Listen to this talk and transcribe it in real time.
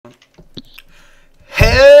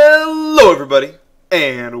everybody,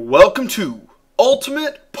 and welcome to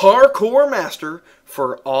Ultimate Parkour Master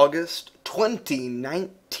for August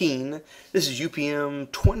 2019. This is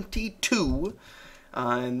UPM 22,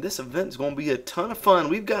 and this event is going to be a ton of fun.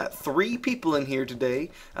 We've got 3 people in here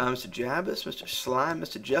today, Mr. Jabus, Mr. Slime,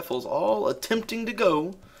 Mr. Jeffels, all attempting to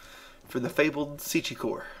go for the fabled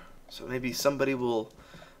Sichikor. So maybe somebody will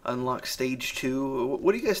unlock stage 2.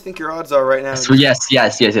 What do you guys think your odds are right now? So yes.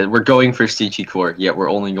 We're going for Sichikor. Yeah, we're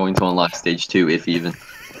only going to unlock stage 2, if even.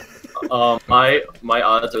 My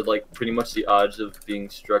odds are like pretty much the odds of being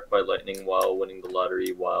struck by lightning while winning the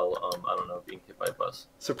lottery while I don't know, being hit by a bus.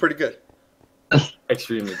 So pretty good.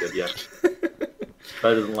 Extremely good, yeah.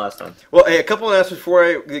 Better than last time. Well, hey, a couple of announcements before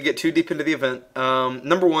I get too deep into the event.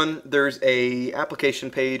 Number one, there's a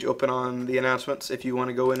application page open on the announcements if you want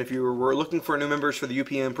to go in. If you were looking for new members for the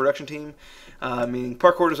UPM production team, meaning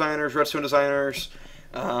parkour designers, redstone designers,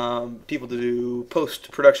 people to do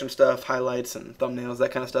post-production stuff, highlights and thumbnails,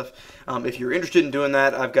 that kind of stuff. If you're interested in doing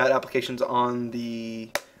that, I've got applications on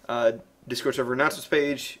the Discord server announcements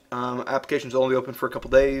page. Applications only open for a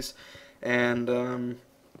couple days, and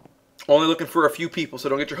only looking for a few people, so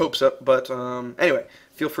don't get your hopes up. But anyway,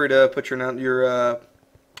 feel free to put your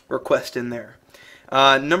request in there.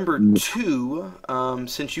 Number 2,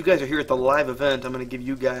 since you guys are here at the live event, I'm going to give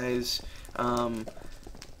you guys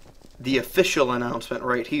the official announcement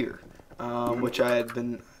right here, which I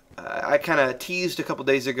kind of teased a couple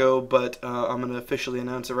days ago, but I'm going to officially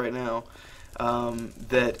announce it right now.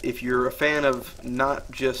 That if you're a fan of not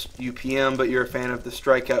just UPM, but you're a fan of the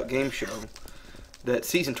Strikeout game show, that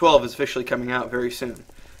Season 12 is officially coming out very soon.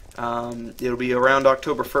 It'll be around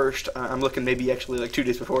October 1st. I'm looking maybe actually like 2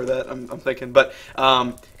 days before that, I'm thinking. But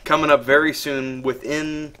coming up very soon,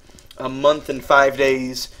 within a month and 5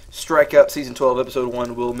 days, Strikeout Season 12 Episode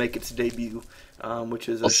 1 will make its debut, which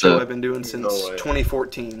is a show I've been doing since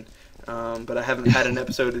 2014. But I haven't had an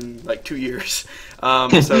episode in like 2 years.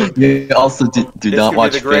 So you also do not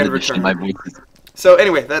watch Fan Edition, my voice. So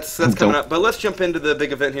anyway, that's coming up. But let's jump into the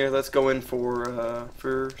big event here. Let's go in for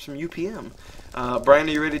some UPM. Brian,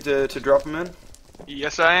 are you ready to drop them in?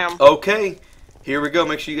 Yes, I am. Okay, here we go.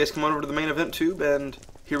 Make sure you guys come on over to the main event tube, and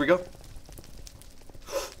here we go.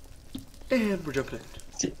 And we're jumping in.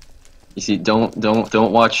 You see, don't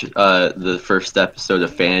watch the first episode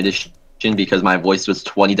of Fan Edition because my voice was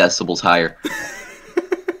 20 decibels higher.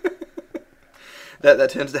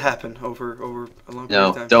 That tends to happen over a long period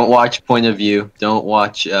of time. No, don't watch Point of View. Don't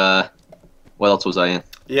watch, what else was I in?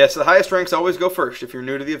 Yes, the highest ranks always go first. If you're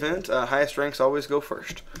new to the event, highest ranks always go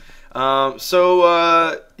first.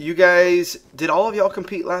 So, you guys, did all of y'all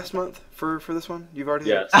compete last month for this one? You've already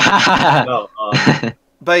did? Yes. No,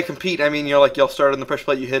 by compete, I mean, y'all started on the pressure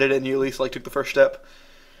plate, you hit it, and you at least like took the first step?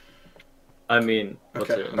 I mean,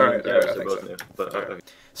 okay. All right, I think so. Okay.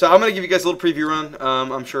 So I'm going to give you guys a little preview run.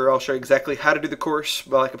 I'm sure I'll show you exactly how to do the course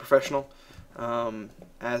by like a professional.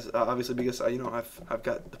 Obviously because you know I've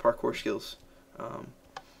got the parkour skills.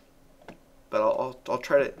 But I'll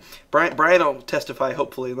try to. Brian will testify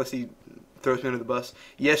hopefully unless he throws me under the bus.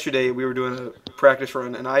 Yesterday we were doing a practice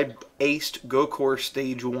run and I aced Go Course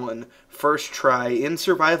Stage 1 first try in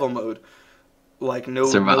survival mode, like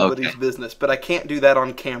nobody's business. But I can't do that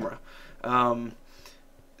on camera. So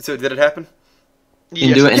did it happen? You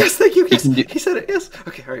can do it. Yes, thank you. Yes, he said it. Yes.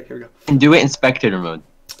 Okay, all right, here we go. You can do it in spectator mode.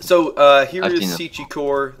 So here is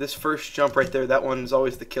Sichikor. This first jump right there, that one is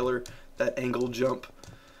always the killer. That angle jump,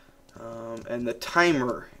 and the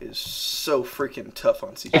timer is so freaking tough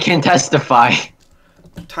on Sichikor. I can testify.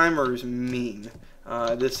 The timer is mean.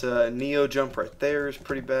 This Neo jump right there is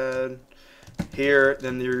pretty bad. Here,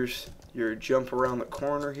 then there's your jump around the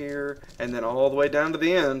corner here, and then all the way down to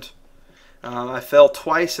the end. I fell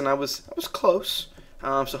twice, and I was close.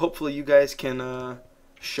 So hopefully you guys can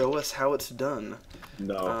show us how it's done.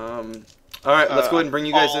 No. All right, let's go ahead and bring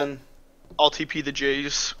you guys in. I'll TP the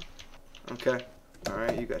J's. Okay. All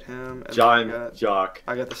right, you got him. And Jock.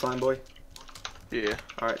 I got the slime boy. Yeah.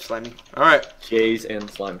 All right, Slimy. All right. J's and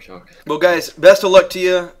Slime Shock. Well, guys, best of luck to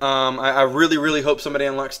you. I really hope somebody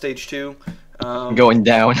unlocks stage 2. Going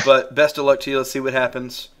down. But best of luck to you. Let's see what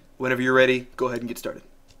happens. Whenever you're ready, go ahead and get started.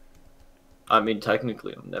 I mean,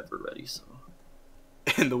 technically, I'm never ready, so.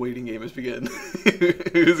 And the waiting game has begun.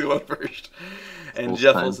 Who's going first? And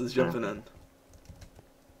Jeffels is jumping in.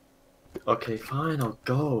 Okay, fine, I'll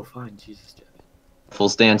go. Fine, Jesus, Jeff. Full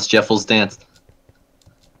stance, Jeffels dance.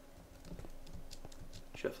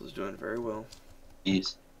 Jeffels doing very well.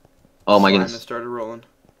 Jeez. Oh my goodness. Started rolling.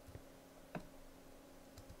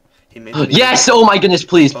 He made yes! Oh my goodness,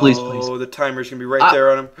 please. Oh, the timer's gonna be right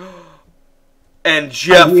there on him. And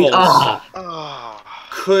Jeffels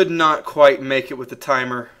could not quite make it with the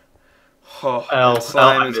timer. Oh, L. and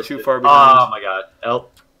Slime I is missed too it. far behind. Oh my god. L.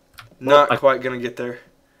 Not I- quite gonna get there.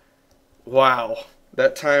 Wow,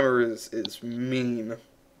 that timer is mean.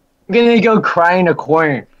 I'm gonna go cry in a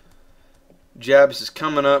corner. Jabs is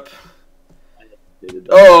coming up. Did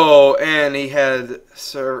that. Oh, and he had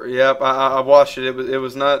sir. Yep, I watched it. It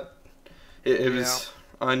was not. It was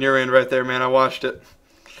on your end right there, man. I watched it.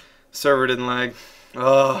 Server didn't lag.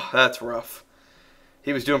 Oh, that's rough.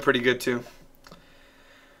 He was doing pretty good too.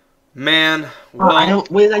 Man, well,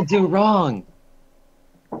 What did I do wrong?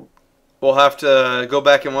 we'll have to go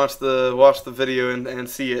back and watch the video and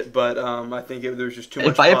see it. But I think there's just too much.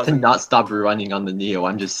 If I have to pausing. not stop running on the Neo,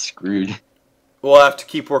 I'm just screwed. We'll have to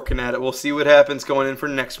keep working at it. We'll see what happens going in for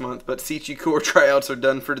next month. But Sichi Core tryouts are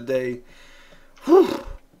done for today. Whew,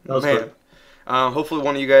 That was man. good. Hopefully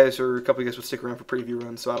one of you guys or a couple of you guys will stick around for preview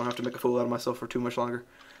runs, so I don't have to make a fool out of myself for too much longer.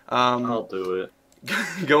 I'll do it.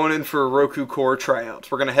 Going in for Roku Core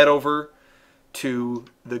tryouts. We're gonna head over to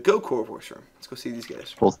the Go Core voice room. Let's go see these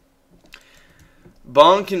guys. Cool.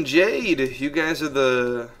 Bonk and Jade, you guys are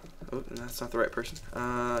the. Oh, that's not the right person.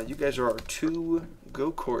 You guys are our 2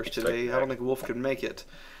 Go Cores today. I don't think Wolf could make it,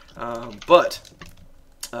 but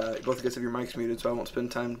both of you guys have your mics muted, so I won't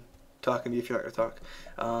spend time talking to you if you're not gonna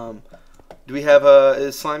talk. Do we have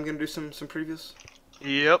is Slime gonna do some previews?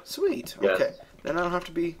 Yep. Sweet. Yes. Okay. Then I don't have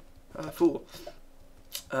to be a fool.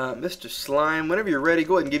 Mr. Slime, whenever you're ready,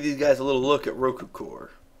 go ahead and give these guys a little look at Roku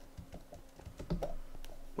Core.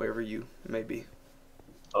 Wherever you may be.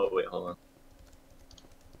 Oh wait, hold on.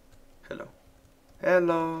 Hello.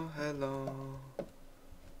 Hello, hello.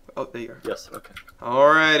 Oh, there you are. Yes. Okay.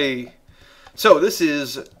 Alrighty. So, this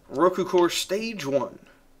is Roku Core Stage 1.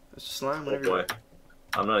 Mr. Slime, Oh whenever you're boy. ready.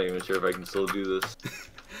 I'm not even sure if I can still do this.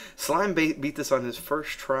 Slime beat this on his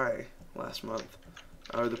first try last month.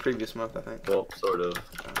 Or the previous month, I think. Well, sort of.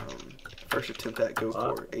 First attempt at Go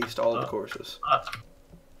Core. Aced all of the courses. I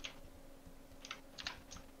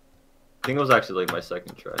think it was actually like my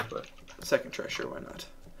second try, but Second try, sure, why not?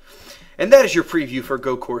 And that is your preview for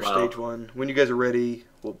Go Core Wow. Stage 1. When you guys are ready,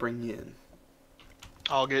 we'll bring you in.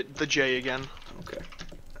 I'll get the J again. Okay.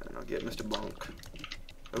 And I'll get Mr. Bonk.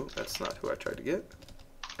 Oh, that's not who I tried to get.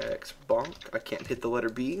 X Bonk. I can't hit the letter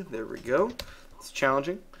B. There we go. It's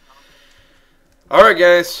challenging. Alright,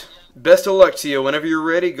 guys. Best of luck to you. Whenever you're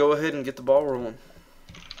ready, go ahead and get the ball rolling.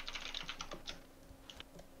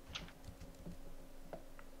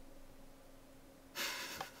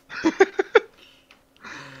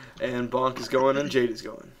 And Bonk is going and Jade is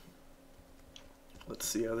going. Let's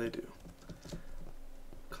see how they do.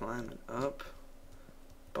 Climbing up.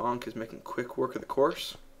 Bonk is making quick work of the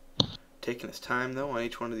course. Taking his time, though, on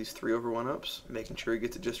each one of these 3/1 ups. Making sure he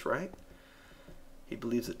gets it just right. He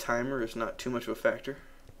believes the timer is not too much of a factor.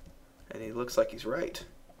 And he looks like he's right.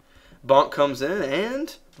 Bonk comes in,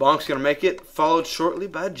 and Bonk's going to make it, followed shortly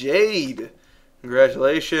by Jade.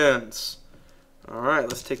 Congratulations. Alright,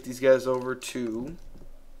 let's take these guys over to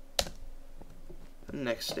the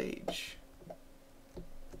next stage.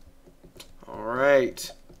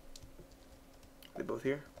 Alright. They both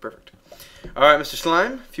here? Perfect. Alright, Mr.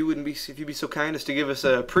 Slime, if you'd be so kind as to give us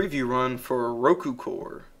a preview run for Roku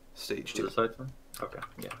Core Stage 2. the side one? Okay.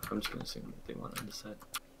 Yeah. I'm just gonna assume they want to decide.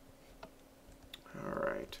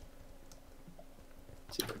 Alright.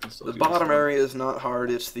 See if I can still The do bottom this area is not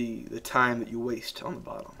hard, it's the time that you waste on the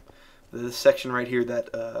bottom. This section right here,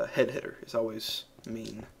 that head hitter, is always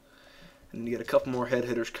mean. And you get a couple more head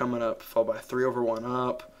hitters coming up, followed by a 3/1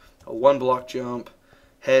 up, a 1-block jump,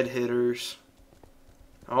 head hitters,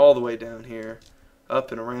 all the way down here,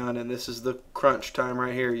 up and around, and this is the crunch time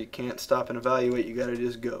right here. You can't stop and evaluate, you gotta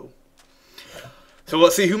just go. So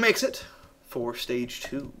let's see who makes it for Stage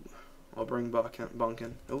 2. I'll bring Bonk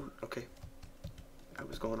in. Oh, okay. I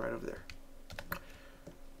was going right over there.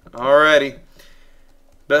 Alrighty.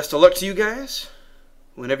 Best of luck to you guys.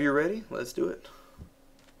 Whenever you're ready, let's do it.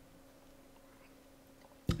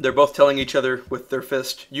 They're both telling each other with their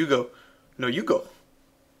fist, you go. No, you go.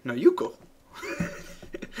 No, you go.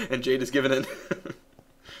 And Jade is giving in.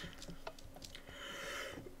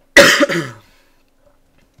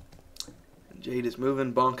 Jade is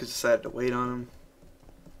moving. Bonk has decided to wait on him.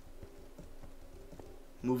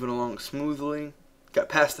 Moving along smoothly. Got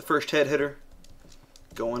past the first head hitter.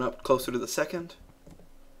 Going up closer to the second.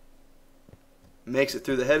 Makes it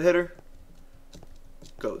through the head hitter.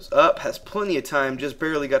 Goes up. Has plenty of time. Just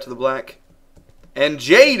barely got to the black. And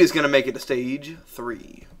Jade is going to make it to Stage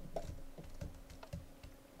 3.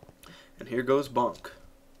 And here goes Bonk.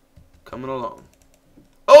 Coming along.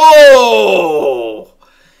 Oh!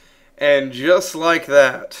 And just like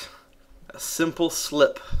that, a simple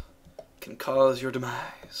slip can cause your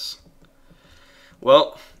demise.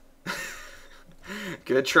 Well,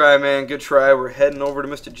 Good try, man. Good try. We're heading over to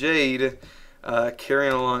Mr. Jade.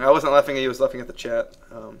 Carrying along. I wasn't laughing at you. I was laughing at the chat.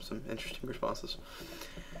 Some interesting responses.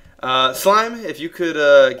 Slime, if you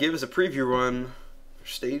could give us a preview run for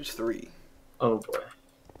Stage 3. Oh boy.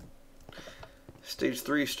 Stage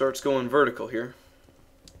 3 starts going vertical here.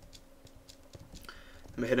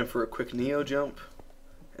 I'm heading for a quick Neo jump.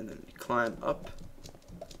 And then you climb up.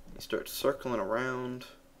 You start circling around.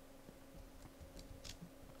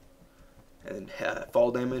 And then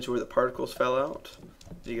fall damage where the particles fell out.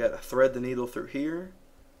 You got to thread the needle through here.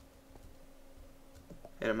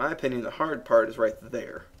 And in my opinion, the hard part is right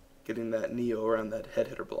there. Getting that Neo around that head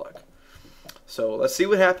hitter block. So let's see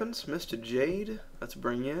what happens. Mr. Jade, let's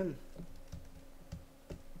bring you in.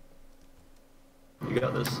 You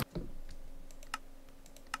got this.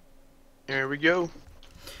 There we go.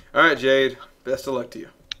 Alright, Jade. Best of luck to you.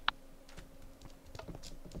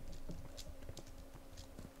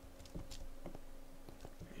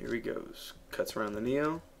 Here he goes. Cuts around the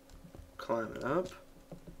Neo. Climbing up.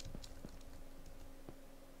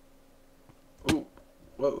 Ooh.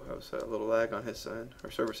 Whoa, that was a little lag on his side.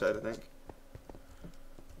 Or server side, I think.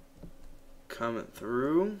 Coming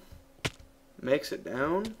through. Makes it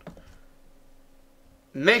down.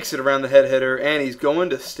 Makes it around the head hitter. And he's going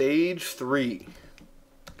to Stage 3.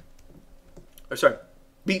 Or sorry.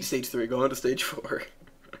 Beat Stage 3. Going to Stage 4.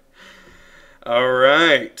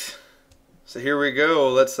 Alright. So here we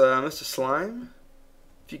go. Let's, Mr. Slime,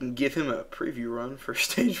 if you can give him a preview run for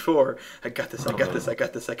Stage 4. I got this, I got this, I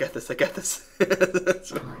got this, I got this, I got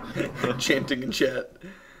this. Chanting in chat.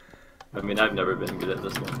 I mean, I've never been good at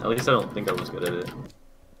this one. At least I don't think I was good at it.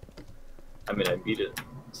 I mean, I beat it,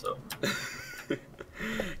 so.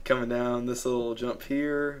 Coming down this little jump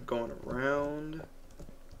here, going around.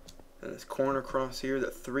 And this corner cross here,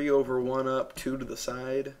 that 3 over 1 up, 2 to the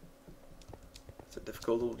side. It's a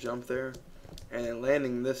difficult little jump there. And then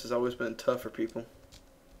landing this has always been tough for people.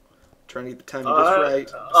 Trying to get the timing just right,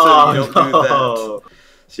 so you don't do that.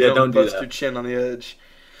 So you don't bust your chin on the edge.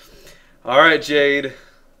 Alright, Jade.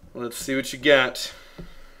 Let's see what you got.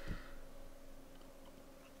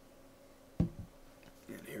 And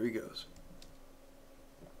here he goes.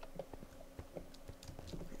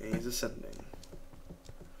 And he's ascending.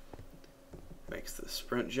 Makes the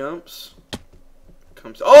sprint jumps.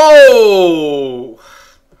 Comes. Oh!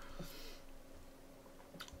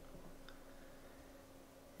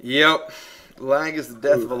 Yep. Lag is the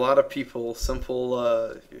death of a lot of people.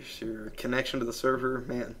 Simple, your connection to the server,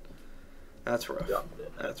 man, that's rough.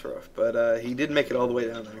 That's rough. But he did make it all the way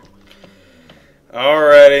down there.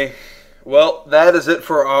 Alrighty. Well, that is it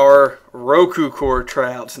for our Roku Core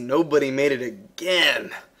tryouts. Nobody made it again.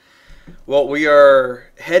 Well, we are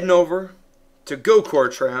heading over to Go Core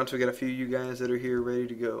tryouts. We got a few of you guys that are here ready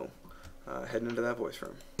to go. Heading into that voice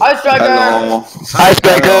room. Hi, Striker! Hello. Hi,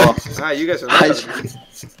 Striker! Hi, you guys are loud.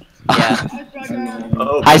 Yeah.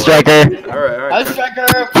 Oh, Hi, Striker! Alright. Hi,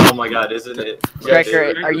 Striker! Oh my god, isn't it?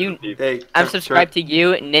 Striker, are you... Hey, I'm subscribed to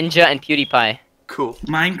you, Ninja, and PewDiePie. Cool.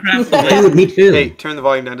 Minecraft. Dude, me too. Hey, turn the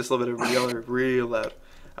volume down just a little bit, everybody. Y'all are real loud.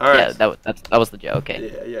 Alright. Yeah, that was the joke, okay.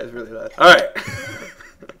 Yeah, it's really loud. Alright.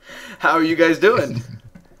 How are you guys doing?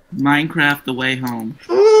 Minecraft the way home.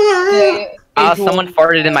 Someone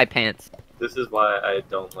farted in my pants. This is why I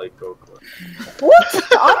don't like Goku. What?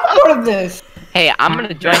 I'm part of this. Hey, I'm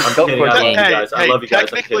gonna join the kidding, GoPro I love gang. you guys. I love you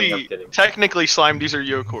guys. I'm kidding. Technically, Slime, these are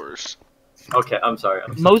Yokors. Okay, I'm sorry.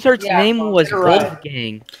 Mozart's name was you're right.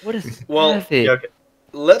 Wolfgang. What is Well, that? Yeah, okay.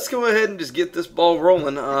 let's go ahead and just get this ball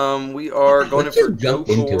rolling. We are going in Let's for just jump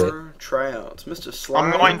into Go-Core tryouts. Mr.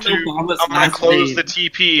 Slime. I'm going to close the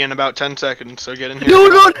TP in about 10 seconds, so get in here.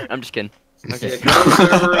 No! I'm just kidding. Yeah, Okay. come on the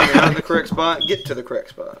server, you're not in the correct spot. Get to the correct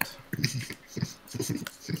spot.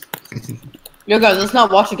 Yo, guys, let's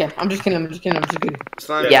not watch again. I'm just kidding.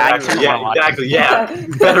 Slime, Yeah, exactly. Yeah.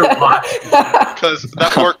 Better watch. Because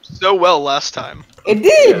that worked so well last time. It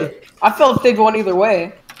did. I felt stage 1 either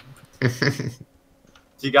way.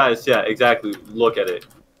 See, guys, yeah, exactly. Look at it.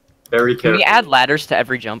 Very Can careful. we add ladders to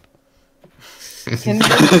every jump? Can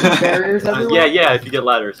there be barriers everywhere? Yeah, if you get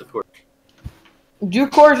ladders, of course.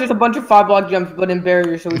 Juke core is just a bunch of 5-block jumps, but in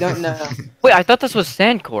barriers, so we don't know. Wait, I thought this was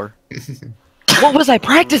sandcore. What was I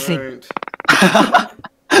practicing? Alright.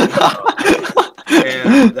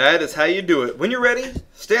 And that is how you do it. When you're ready,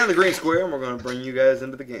 stay on the green square, and we're going to bring you guys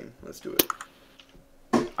into the game. Let's do it.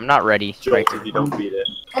 I'm not ready, Joke Striker. if you don't beat it.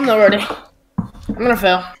 I'm not ready. I'm gonna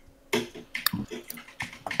fail.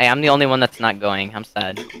 Hey, I'm the only one that's not going. I'm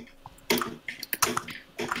sad.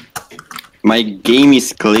 My game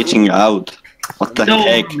is glitching out. What the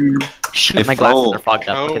heck? Shoot, my I glasses fall. are fogged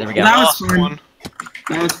up. Oh, Okay, there we go. That was lost fun. one.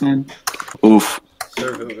 That was fun. Oof.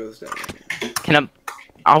 Servo goes down. Can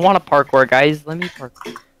I want to parkour, guys. Let me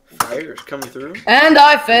parkour. Fire's coming through. And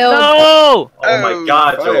I failed. No! Oh my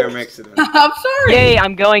god, Fire Joel. makes it in. I'm sorry. Yay,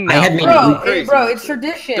 I'm going I now. had made Bro, Crazy. bro, it's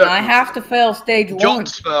tradition. Duck. I have to fail stage 1. Jolt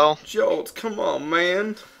spell. Jolt, come on,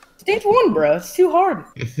 man. Stage 1, bro. It's too hard.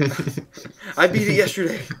 I beat it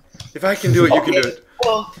yesterday. If I can do it, you can do it.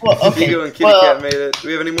 Well, okay. Diego and Kitty Cat made it. Do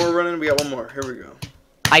we have any more running? We got one more. Here we go.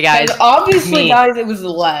 Hi, guys. And obviously, Me. guys, it was the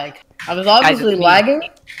lag. I was obviously it's me. lagging.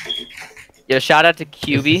 Yo, shout out to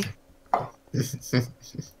QB.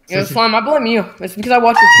 It was fine. I blame you. It's because I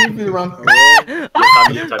watched your preview run.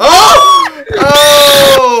 Oh!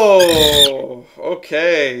 Oh!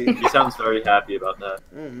 Okay. He sounds very happy about that.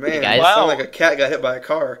 Oh, man. guys. It Wow. sounds like a cat got hit by a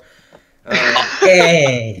car.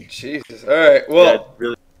 Hey. Jesus. All right. Well, Yeah,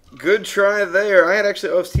 really. good try there. I had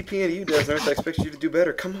actually OSTP and you, Desmond. I expected you to do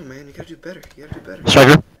better. Come on, man. You gotta do better. You gotta do better.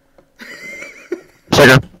 Sugar.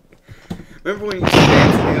 Sugar. Remember when you used to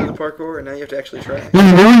dance at the end of the parkour and now you have to actually try?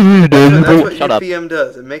 That's what Shut up. UPM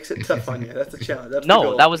does. It makes it tough on you. That's the challenge. That's the No,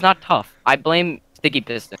 goal. that was not tough. I blame Sticky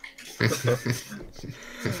Piston.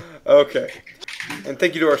 Okay. And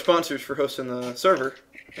thank you to our sponsors for hosting the server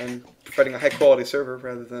and providing a high quality server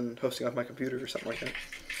rather than hosting off my computer or something like that.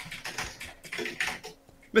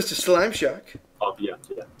 Mr. Slime Shock, Oh, yeah.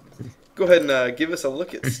 go ahead and give us a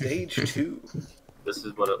look at stage 2. This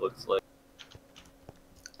is what it looks like.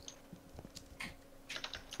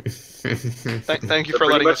 Thank you So for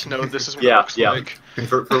pretty letting much- us know this is what Yeah, it looks yeah. like.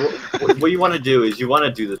 For what you want to do is you want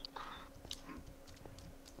to do this.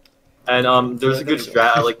 And there's a good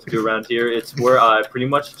strat I like to do around here. It's where I pretty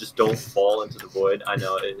much just don't fall into the void. I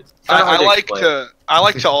know it's kinda hard explain. I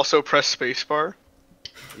like to also press spacebar.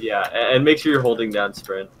 Yeah, and make sure you're holding down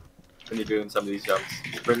sprint when you're doing some of these jumps.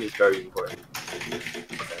 Sprint is very important. Okay.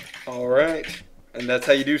 Alright. And that's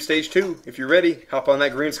how you do stage 2. If you're ready, hop on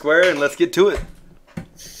that green square and let's get to it.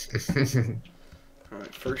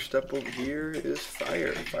 Alright, first up over here is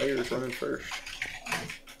Fire. Fire is running first.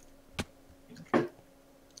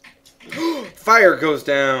 Fire goes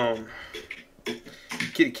down.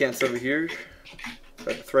 Kitty Cat's over here.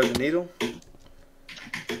 About to thread the needle.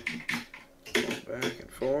 Back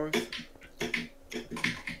and forth.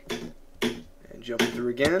 And jumping through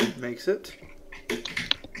again. Makes it.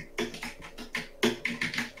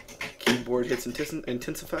 Keyboard hits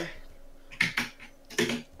intensify.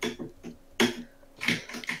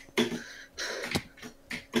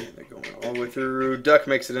 And they're going all the way through. Duck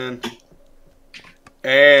makes it in.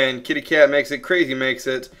 And Kitty Cat makes it. Crazy makes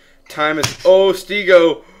it. Time is... Oh,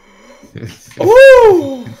 Stego.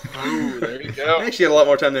 Woo! Ooh, there you go. I actually had a lot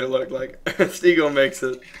more time than it looked like. Stego makes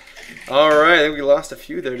it. Alright, I think we lost a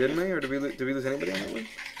few there, didn't we? Or did we lose anybody on that one?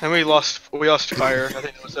 And we lost fire. I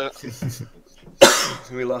think that was it.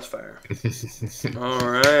 We lost Fire.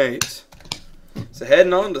 Alright. So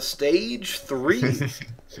heading on to stage 3.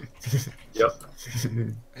 Yep.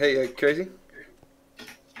 Hey, Crazy?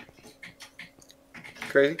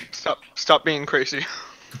 Crazy? Stop being crazy.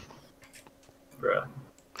 Bruh.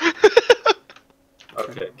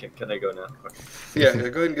 Okay, can I go now? Okay. Yeah, go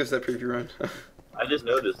ahead and give us that preview run. I just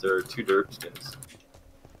noticed there are 2 derp skins.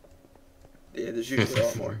 Yeah, there's usually a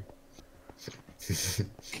lot more.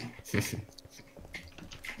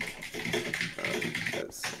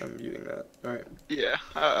 I'm muting that. Alright. Yeah,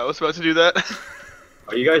 I was about to do that.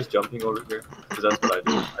 Are you guys jumping over here? Because that's what I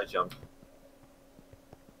do. I jump.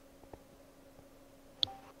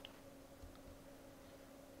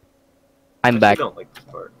 I'm I back. don't like this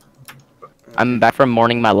part. I'm back from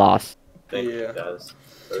mourning my loss. Thank Yeah. you guys.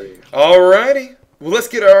 Very... Alrighty. Well, let's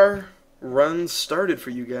get our run started for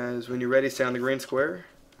you guys. When you're ready, stay on the green square.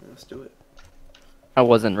 Let's do it. I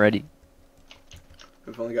wasn't ready.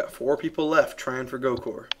 We've only got 4 people left trying for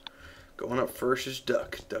Gokor. Going up first is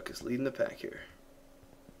Duck. Duck is leading the pack here.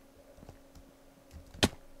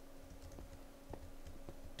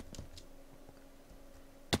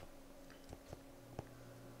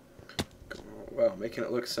 Oh, wow, making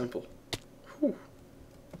it look simple. Whew.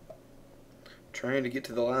 Trying to get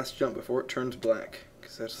to the last jump before it turns black,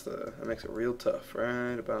 because that makes it real tough.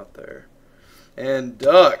 Right about there. And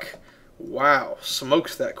Duck, wow,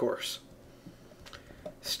 smokes that course.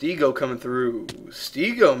 Stego coming through.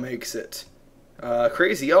 Stego makes it.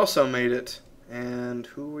 Crazy also made it. And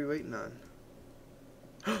who are we waiting on?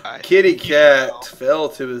 Kitty Cat fell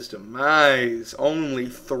to his demise. Only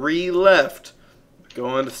 3 left.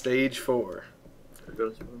 Going to stage 4.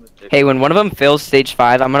 Hey, when one of them fails stage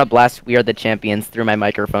 5, I'm gonna blast "We Are the Champions" through my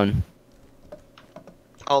microphone.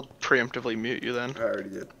 I'll preemptively mute you then. I already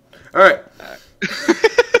did. Alright. I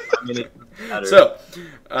mean, it matters. So,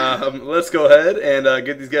 let's go ahead and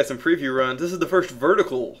get these guys some preview runs. This is the first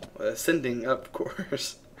vertical ascending up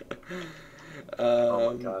course.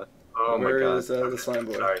 Oh my god. Oh my where god. is the slime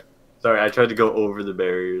boy? Sorry, I tried to go over the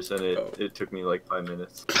barriers and it took me like 5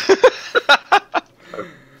 minutes.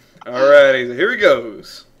 Alrighty, so here he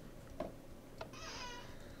goes.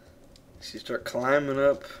 So you start climbing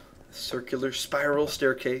up the circular spiral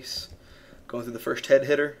staircase, going through the first head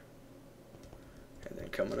hitter, and then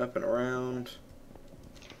coming up and around,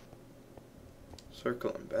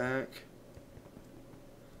 circling back,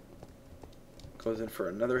 goes in for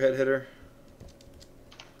another head hitter,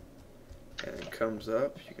 and then comes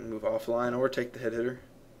up. You can move offline or take the head hitter.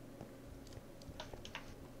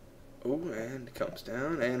 Oh, and comes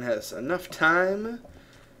down and has enough time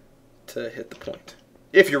to hit the point.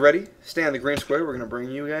 If you're ready, stay on the green square. We're going to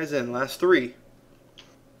bring you guys in. Last 3.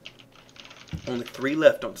 Only 3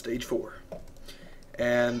 left on stage 4.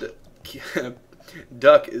 And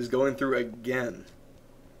Duck is going through again.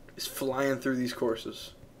 He's flying through these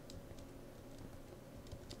courses.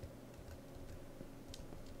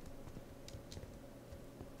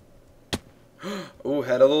 Oh,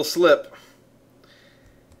 had a little slip.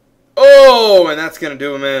 Oh, and that's going to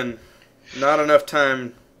do him in. Not enough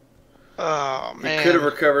time. Oh, man. He could have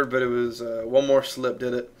recovered, but it was one more slip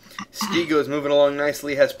did it. Stego is moving along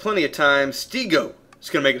nicely, has plenty of time. Stego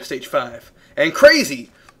is going to make it to stage 5. And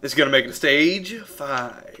Crazy is going to make it to stage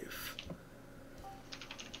 5.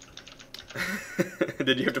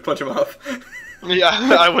 Did you have to punch him off? Yeah,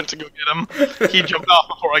 I went to go get him. He jumped off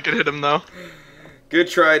before I could hit him, though. Good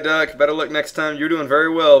try, Duck. Better luck next time. You're doing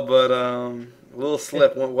very well, but a little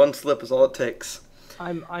slip. One slip is all it takes.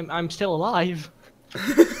 I'm still alive.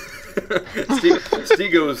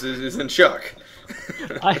 Stego is in shock.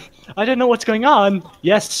 I don't know what's going on.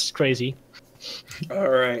 Yes, Crazy. All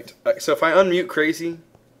right. So if I unmute Crazy,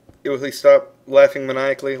 will he stop laughing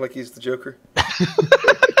maniacally like he's the Joker?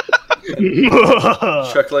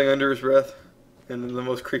 Chuckling under his breath in the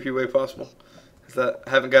most creepy way possible. I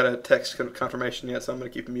haven't got a text confirmation yet, so I'm gonna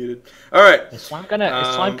keep him muted. All right. So I'm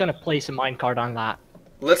gonna place a minecart on that.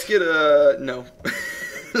 Let's get no.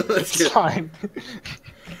 Let's get Slime.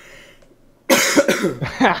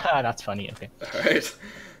 That's funny. Okay. All right.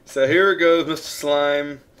 So here it goes, Mr.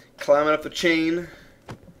 Slime, climbing up the chain,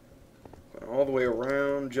 going all the way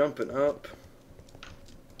around, jumping up,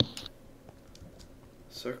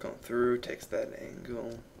 circling through, takes that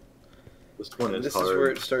angle. This one is This hard. is where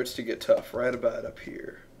it starts to get tough, right about up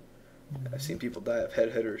here. I've seen people die of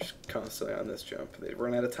head hitters constantly on this jump. They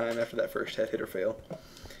run out of time after that first head hitter fail.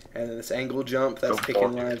 And then this angle jump, that's Don't taking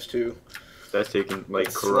fall. lives too. That's taking like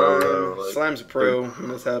Slime, like, Slime's a pro, he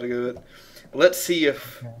knows how to do it. Let's see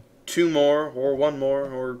if 2 more, or 1 more,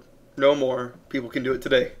 or no more people can do it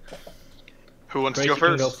today. Who wants Crazy to go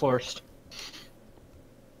can first? go first.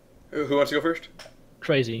 Who wants to go first?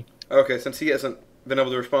 Crazy. Okay, since he hasn't been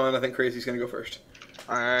able to respond, I think Crazy's going to go first.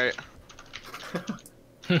 Alright.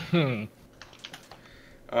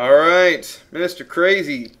 Alright, Mr.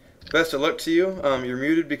 Crazy, best of luck to you. You're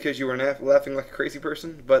muted because you were laughing like a crazy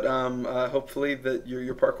person, but hopefully that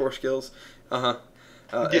your parkour skills...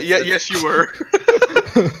 Yes, you were.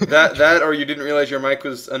 that or you didn't realize your mic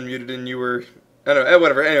was unmuted and you were... I don't know,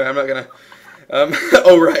 whatever. Anyway, I'm not going to...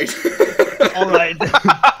 oh, right. All right.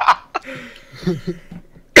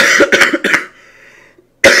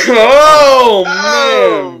 Oh,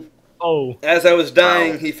 man! Oh. As I was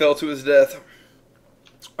dying, he fell to his death.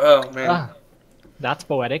 Oh, man. That's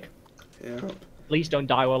poetic. Yeah. Please don't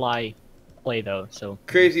die while I play, though. So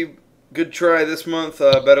Crazy, good try this month.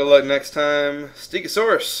 Better luck next time.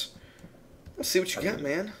 Stegosaurus, let's see what you got,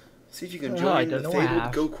 man. See if you can join the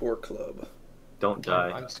fabled Gokor Club. Don't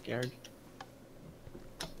die. I'm scared.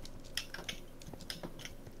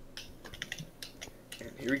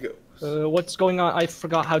 And here we go. What's going on? I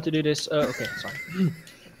forgot how to do this. Okay, sorry.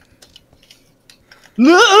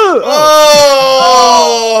 No!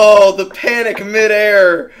 Oh, the panic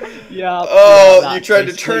midair. Yeah. Oh, yeah, you tried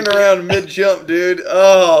to turn around mid-jump, dude.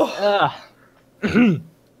 Oh.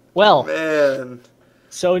 Well. Man.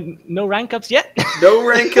 So, no rank ups yet? No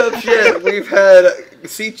rank ups yet. We've had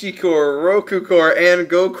Sichikor, Rokukor, and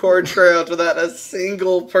Gokor tryouts without a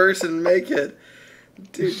single person make it.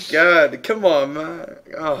 Dude, God, come on, man.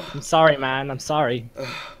 Oh. I'm sorry, man. I'm sorry.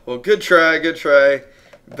 Well, good try, good try.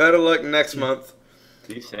 Better luck next month.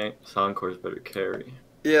 These Soncores better carry.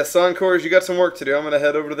 Yeah, Soncores, you got some work to do. I'm going to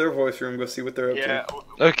head over to their voice room, go see what they're up to.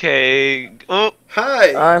 Okay. Oh.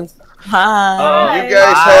 Hi. Hi. You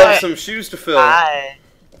guys have some shoes to fill. Hi.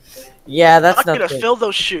 Yeah, that's I'm not not gonna good. fill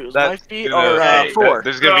those shoes. That's My feet are 4.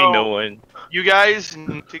 There's gonna be no one. You guys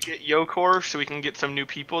need to get Yokor so we can get some new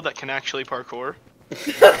people that can actually parkour.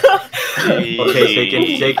 Okay,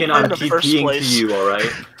 Shaken, I'm In the first TPing to place. you, alright?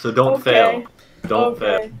 So don't fail. Don't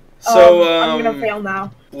fail. So I'm gonna fail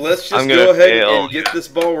now. Let's just I'm gonna go ahead fail. and get this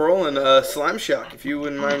ball rolling. Slime Shock, if you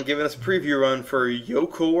wouldn't mind giving us a preview run for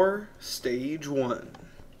Yokor Stage 1.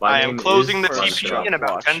 I am closing the Slime TP Shock. in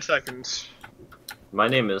about 10 seconds. My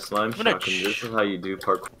name is Slime Shock, and this is how you do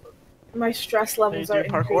parkour. My stress They levels do are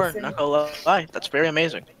parkour, increasing. not gonna lie. That's very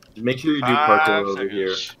amazing. Make sure you do 5 parkour over seconds.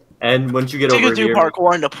 here. And once you get You over can do here,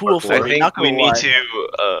 parkour in the pool for I me, think not gonna we need lie.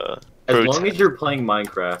 to as long as protest. you're playing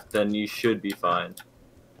Minecraft, then you should be fine.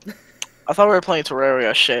 I thought we were playing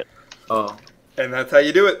Terraria shit. Oh, And that's how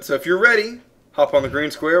you do it. So if you're ready, hop on the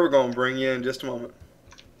green square. We're going to bring you in just a moment.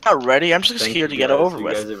 Not ready, I'm just thank here you to get guys. it over You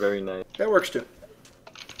with. guys are very nice. That works too.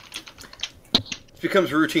 It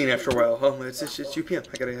becomes routine after a while. Oh, it's UPM.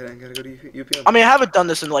 I gotta go to UPM. I mean, I haven't done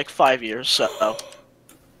this in like 5 years, so. How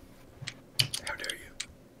dare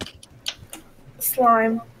you.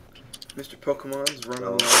 Slime. Mr. Pokemon's running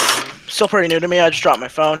along. Still pretty new to me, I just dropped my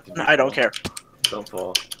phone. I don't care. Don't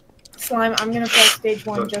fall. Slime, I'm gonna play stage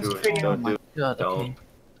 1 Don't just do for it. you. Don't do it. God, Don't. okay.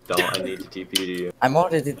 Don't. I need to TP to you. I'm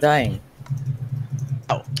already dying.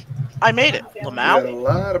 I made it, We got a Lamau.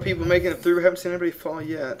 lot of people making it through. Haven't seen anybody fall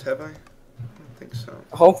yet, have I? I don't think so.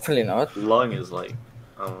 Hopefully not. Lung is like,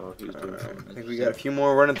 I don't know if he's doing Alright, something. I think we got a few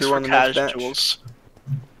more running through For on the next batch. casuals.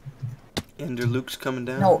 Ender Luke's coming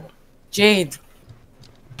down. No. Jade.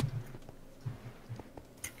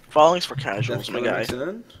 Falling's for Death casuals, my Killer guy. makes it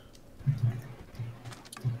in.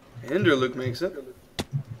 Ender Luke makes it.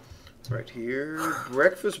 Right here.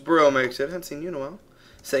 Breakfast Bro makes it. Haven't seen you in a while.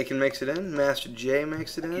 Seiken makes it in. Master J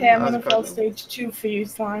makes it in. Okay, I'm gonna Ozzy fail Puggo. stage 2 for you,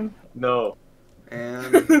 Slime. No.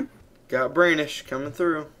 And got Brainish coming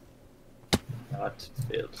through. Not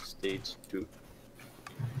failed stage 2.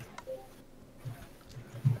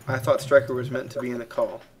 I thought Striker was meant to be in a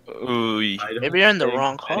call. Ooh. Maybe you're in the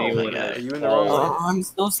wrong call, anyone my guy. Are you in the wrong Oh, one? I'm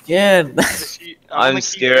so scared. I'm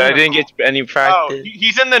scared. I didn't get any Oh, practice.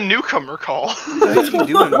 he's in the newcomer call. What are you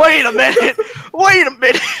doing? Wait a minute! Wait a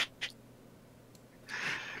minute!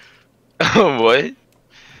 What?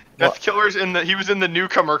 Death Killer's in the. He was in the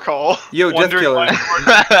newcomer call. Yo, Death wondering Killer.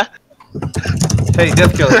 why- Hey,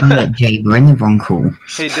 Death Killer. Jay, we're in the wrong call.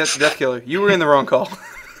 Hey, Death Killer. You were in the wrong call.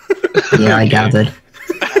 Yeah, I gathered.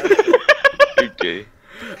 Okay.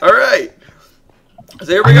 Alright. So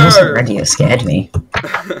here I we wasn't are. ready, it scared me.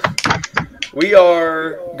 We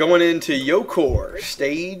are going into Yokor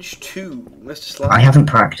Stage 2. Mr. Slime. I haven't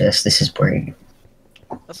practiced, this is brilliant.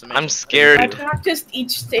 That's I'm amazing. I scared. practiced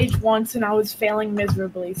each stage once and I was failing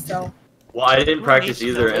miserably, so. Well, I didn't Who practice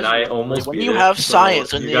needs to either, feel and I miserable? almost When beat you it, have so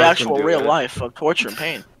science in you the guys can actual do real it. life of torture and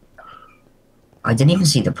pain. I didn't even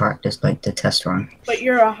see the practice, like the test run. But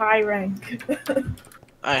you're a high rank.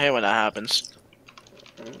 I hate when that happens.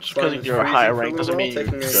 Just Slime because is you're a freezing higher for rank a doesn't little mean while,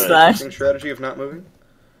 you're taking a good. Slime. interesting strategy of not moving.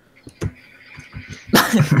 No,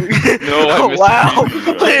 I missed Wow!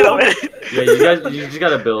 the Wait a minute! Yeah, you just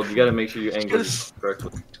gotta build. You gotta make sure you angle Just-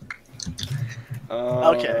 correctly.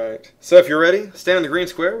 Alright. So if you're ready, stand in the green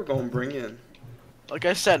square. We're going to bring you in. Like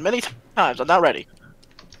I said many times, I'm not ready.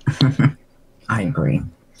 I agree.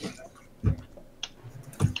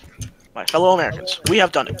 My fellow Americans, we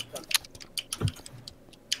have done it.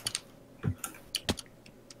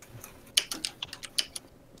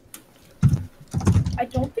 I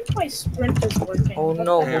don't think my sprint is working. Oh, What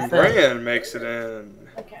no, the And heck? Brian makes it in.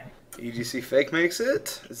 Okay. EGC Fake makes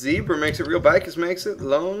it. Zebra makes it. Real Bikers makes it.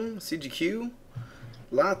 Lone, CGQ.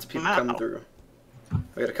 Lots of people Wow. coming through.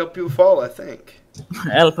 We had a couple people fall, I think.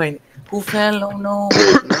 Alpine. Who fell? Oh no.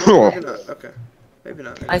 No, maybe not. Okay. Maybe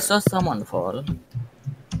not. Maybe I not. saw someone fall.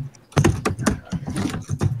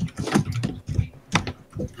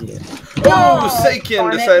 Oh, Seiken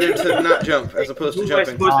darn it. decided to not jump as opposed to Who am I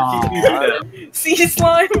jumping. supposed to keep you now? See,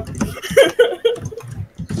 Slime?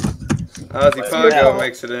 Ozzy Pago Yeah.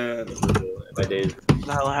 makes it in. My days. What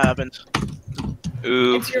the hell happened?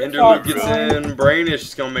 Ooh. It's your Ender fault, Luke gets Slime. in. Brainish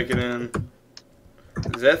is gonna make it in.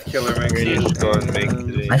 Zeth Killer makes Brainish it. gonna make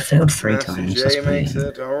and it in. I failed 3 Master times, J that's makes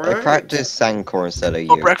brilliant. it. I Alright. practiced Sankor instead of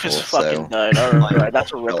Oh, Yoko, breakfast fucking so died. Alright,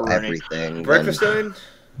 that's a got ripperoni. everything. Breakfast then died?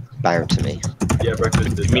 bow to me. Yeah,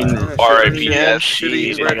 breakfast is I mean, Yeah, R.I.P. should've- Death. should've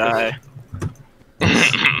eaten Cheese, my breakfast.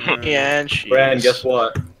 guy. Yeah, and cheese. Brand, guess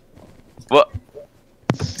what? What?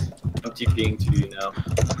 I'm TPing to you now.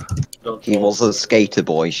 Don't He fall. was a skater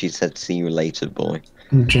boy, she said see you later boy.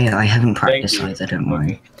 Jay, I haven't Thank practiced you. either, don't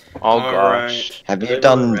worry. Oh Alright. gosh. Have you They're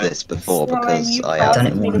done doing this before? Slime, Because you I I've done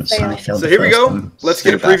caused it me to once and I fail. failed So the here we first go. one. Let's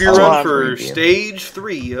get a So preview that's run all for preview. stage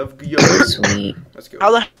 3 of Yoko. Sweet. Let's go.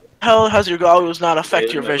 How the hell has your goggles not affect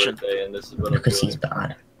Today's your my vision? birthday, and this is what I'm Because doing. he's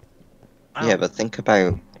bad. Yeah, but think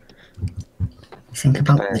about Think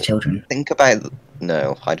about the children.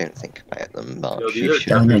 no, I don't think about them much. No, these You are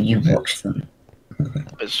should. Oh no, you watched them.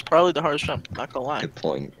 jump. It's probably the hardest jump. Not gonna lie. Good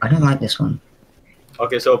point. I don't like this one.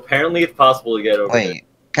 Okay, so apparently it's possible to get over there. Wait,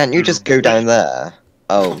 can't you just go down there?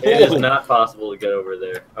 Oh. It is not possible to get over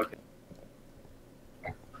there. Okay.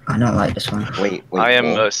 I don't like this one. Wait, I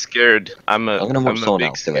am what? scared. I'm gonna watch a someone big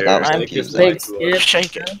else do it. scared. That was I'm confusing. big scared.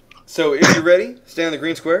 Shank it. So if you're ready, stay on the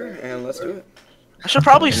green square and let's do it. I should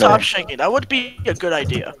probably stop shanking. That would be a good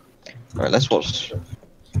idea. Alright, let's watch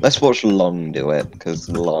Long do it, because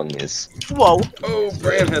Long is... Whoa. Oh,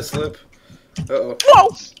 Bran has slip. Uh-oh.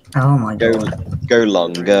 Whoa. Oh my god. Go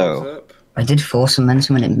Long, go. I did force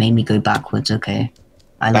momentum and it made me go backwards, okay.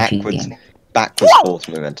 I love you game. Backwards force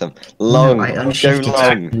momentum. Long, No, I go unshifted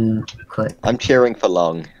Long. too quick. I'm cheering for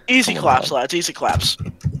Long. Easy Come on, claps, Long. lads. Easy claps.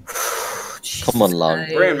 Come on, Long.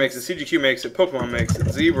 Bran makes it, CGQ makes it, Pokemon makes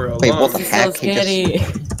it, Zebra, Wait, Long, what the heck? He just...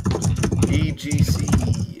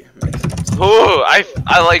 EGC makes it. Oh, I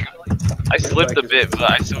slipped a bit, but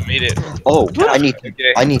I still made it. Oh, I need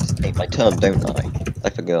to take my turn, don't I? I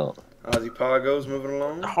forgot. Ozzy Pago's moving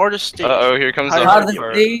along. The hardest stage. Uh-oh, here comes the Hardest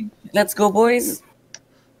hard part. stage. Let's go, boys.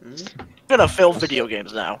 I'm gonna fail video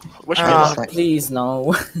games now. Wish me Ah, luck. please no.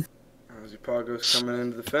 Ozzy Pago's coming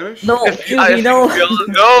into the finish. No, QB, no.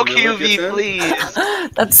 No, QB, please.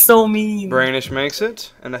 That's so mean. Branish makes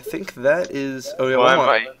it, and I think that is. Oh yeah, Why one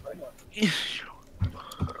am more. I?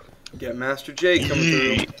 Get Master J coming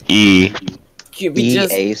through. QB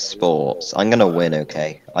EA Sports. I'm gonna win,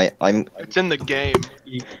 okay? I'm. It's in the game.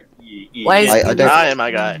 Why is I don't. I am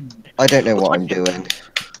my guy. I don't know what I'm doing.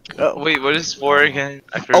 Wait, what is 4 again?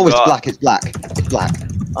 I forgot. Oh, it's black. It's black. It's black.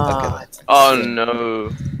 Ah, Oh no.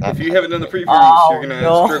 If you haven't done the previews, Oh, you're gonna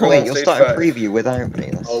no. struggle Wait, on you'll stage start a 5. preview without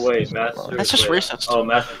me. Oh wait, Master. That's just wait. racist. Oh,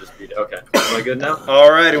 Master just beat it. Okay. Am I good now?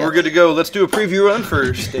 Alrighty, we're good to go. Let's do a preview run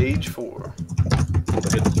for stage 4.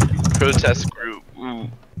 Protest group. Ooh.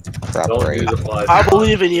 Crap, Don't right. do the fly. I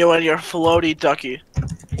believe in you and your floaty ducky.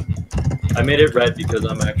 I made it red because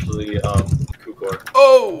I'm actually Kukor.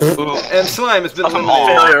 Oh! And Slime has been I'm a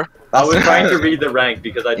eliminated. failure. I was trying to read the rank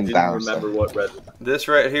because I didn't Embarrassing. remember what red was. This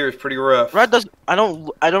right here is pretty rough. Red does. I don't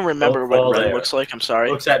remember Don't what fall red there. looks like. I'm sorry.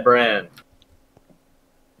 Looks at Bran.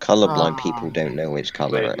 Colorblind people don't know which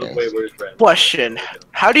color Wait, it is. wait, where's Bran? Question: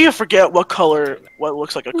 how do you forget what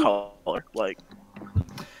looks like a color? Like,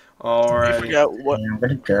 you Alright. forget what Yeah, I'm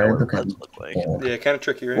gonna go because reds look like. Yeah, kind of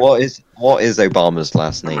tricky, right? What is Obama's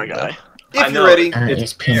last Oh name? my though? guy. I If know. you're ready,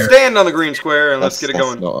 it's pink. stand on the green square and let's get it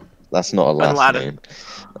going. That's not a last Laden. name.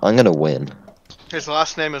 I'm gonna win. His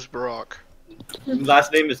last name is Barack.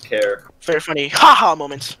 Last name is Care. Very funny. Haha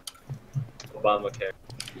moments. Obama Care.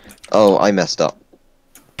 Oh, I messed up.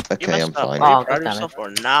 You Okay, messed I'm up. fine. Are Oh, you proud of damn it. yourself or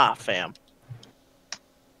nah, fam?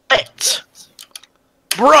 It.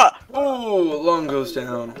 Bruh. Oh, Long goes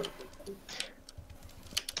down.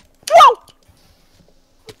 Whoa.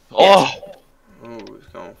 Oh. Oh, he's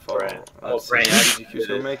gonna fall. Bran. Oh, Let's see Bran, if you CGQ's did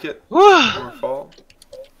gonna it. make it. Whew. Or fall.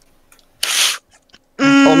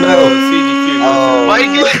 Oh Oh, no! CGQ goes Oh.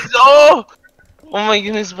 down. Vicus! Oh! Oh my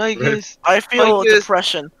goodness, Vicus! I feel Vicus.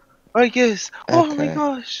 depression. Vicus! Oh my Okay.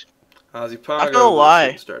 gosh! Ozzy Not Pago. gonna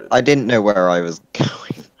lie. Started. I didn't know where I was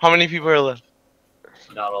going. How many people are left?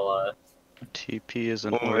 Not a lot. TP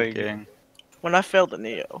isn't Oh my working. When I failed the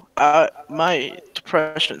Neo, my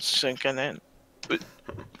depression's sinking in.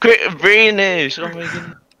 Great, Brainish! Oh my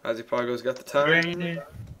goodness. Ozzy Pago's got the time. Brainish.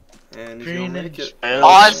 And he's gonna make it.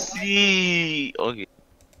 Aussie! Okay.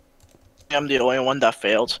 I'm the only one that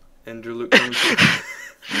failed. Andrew Luke comes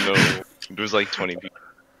through. No. There's like 20 people.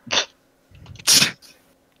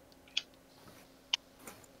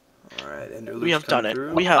 Alright, Andrew Luke's We have done coming it.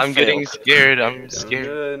 through. We have I'm getting failed. scared. I'm Doing scared.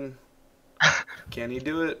 good. Can he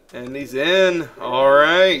do it? And he's in.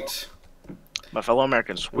 Alright. My fellow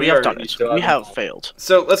Americans, we We have are- done it. We have failed.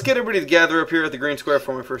 So let's get everybody to gather up here at the green square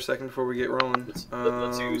for me for a second before we get rolling.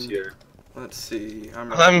 Let's see who's here. Let's see. I'm-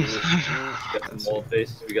 We got some old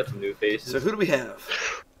faces. We got some new faces. So who do we have?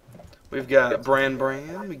 We've got Bran,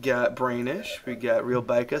 we got Brainish, we got Real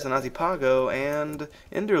Bikas, and Ozzy Pago, and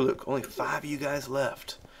Enderluke. Only 5 of you guys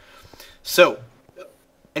left. So,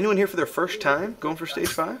 anyone here for their first time going for stage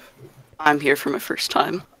 5? I'm here for my first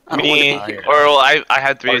time. I don't Me, want to be here. or I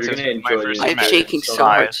had 3 Oh, you're attempts gonna with my enjoy first these. I'm match. shaking so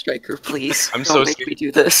hard, Striker. Please, I'm don't so make scared. me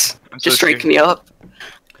do this. I'm so Just wake scared. me up.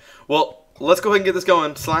 Well, let's go ahead and get this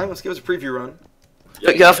going. Slime, let's give us a preview run.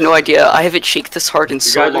 But you have no idea. I haven't shaked this hard in You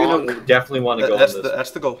so guys are long. gonna definitely want to go on That's this.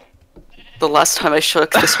 that's the goal. The last time I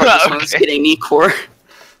shook this hard was when I was Okay. getting knee core.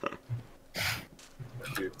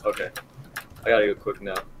 Shoot, okay. I gotta go quick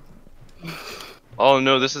now. Oh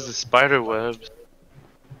no, this is the spider webs.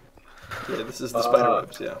 Yeah, this is the spider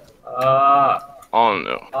webs, yeah. Oh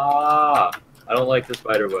no. I don't like the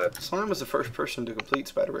spider web. Slime was the first person to complete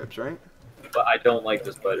spider webs, right? but I don't like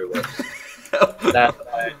the spider webs. That's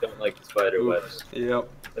why I don't like the spider webs. Yep.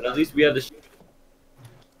 But at least we have the.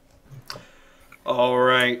 All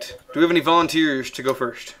right. Do we have any volunteers to go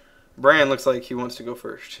first? Brian looks like he wants to go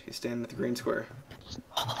first. He's standing at the green square.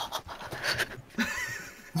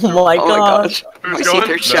 Oh my gosh. My teeth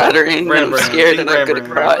are shattering, and I'm scared, and I'm gonna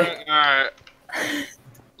cry.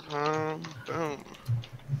 Alright. Boom.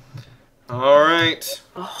 Alright.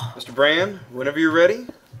 Mr. Brand, whenever you're ready.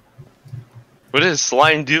 What is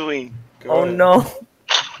slime doing? Oh no.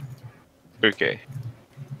 Okay.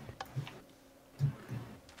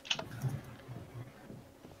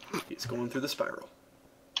 He's going through the spiral.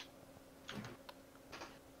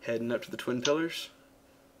 Heading up to the twin pillars.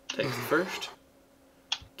 Takes the first.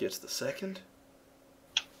 Gets the second.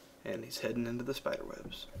 And he's heading into the spider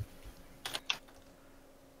webs.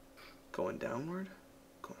 Going downward.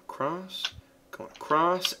 Going across.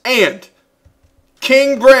 And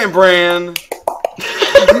King Bran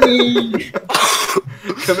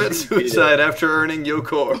commit suicide after earning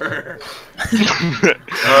Yokor.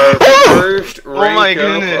 Our first rank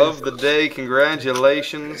up of the day.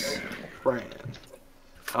 Congratulations, Bran.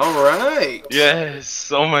 Alright. Yes.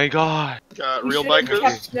 Oh my god. Got real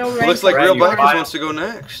bikers. Looks like Real Bikers wants to go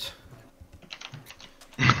next.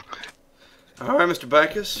 Alright, Mr.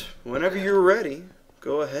 Bikers. Whenever you're ready,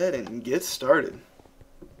 go ahead and get started.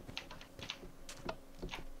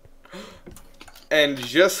 And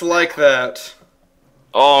just like that.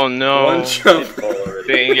 Oh no. One jump.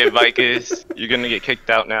 Dang it, Vicus. You're gonna get kicked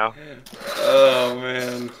out now. Oh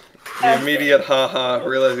man. The immediate haha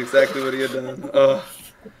realized exactly what he had done. Oh.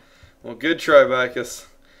 Well, good try, Vicus.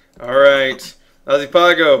 Alright.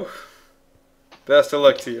 Azipago. Best of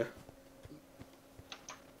luck to you.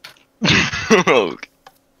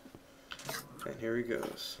 And here he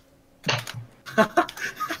goes.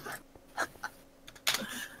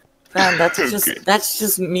 Man, that's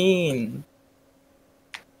just mean.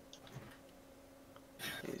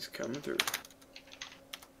 He's coming through.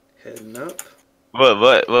 Heading up.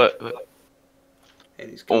 What? And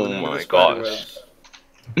he's going into the spider webs.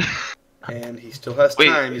 And he still has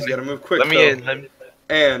time. He's got to move quick. Let me in.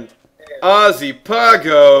 And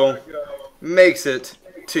Azipago makes it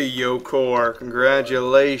to Yokor.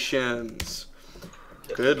 Congratulations.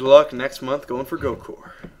 Good luck next month going for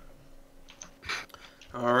Gokor.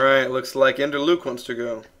 Alright, looks like Ender Luke wants to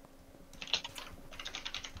go.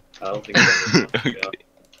 I don't think so.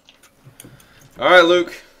 Alright,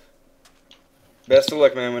 Luke. Best of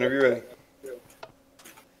luck, man, whenever you're ready.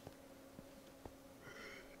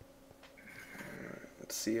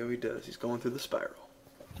 Let's see how he does. He's going through the spiral.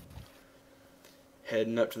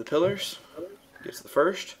 Heading up to the pillars. Gets the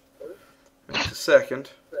first. Makes the second.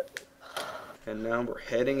 And now we're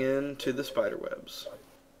heading into the spider webs.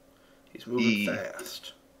 He's moving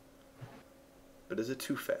fast. But is it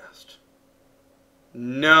too fast?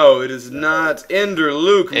 No, it is not. Ender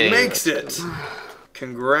Luke makes it.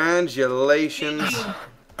 Congratulations.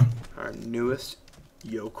 Our newest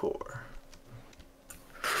Yokor.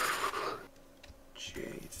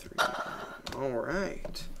 J3.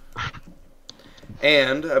 Alright.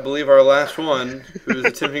 And I believe our last one, who is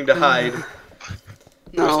attempting to hide,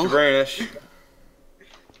 Mr. Branish.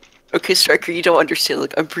 Okay, Striker, you don't understand.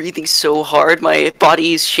 Like, I'm breathing so hard, my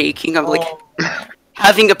body is shaking. I'm like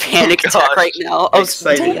having a panic attack right now. I was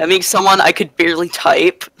DMing someone, I could barely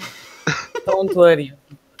type. Don't worry.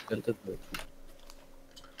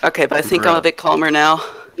 Okay, but I think I'm a bit calmer now.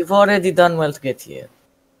 You've already done well to get here.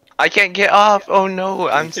 I can't get off. Oh no,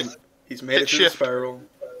 He's made it through the spiral.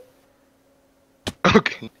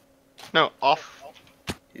 Okay. No, off.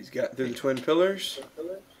 He's got through the twin pillars.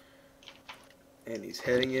 And he's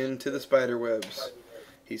heading into the spider webs.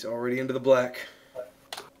 He's already into the black.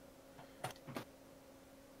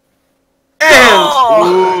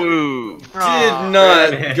 And did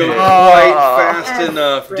not go quite fast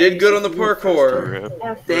enough. Did good on the parkour.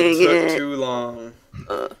 Dang it took too long.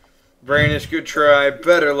 Branish, good try.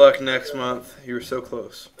 Better luck next month. You were so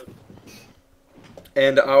close.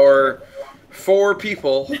 And our 4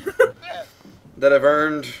 people that have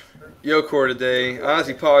earned Yokor today,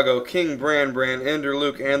 Azipago, King Bran, Ender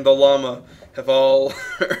Luke, and the Llama have all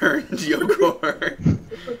earned Yokor.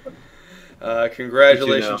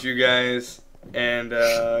 Congratulations, you guys. And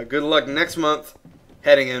good luck next month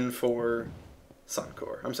heading in for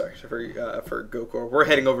Suncor. I'm sorry, for Gokor. We're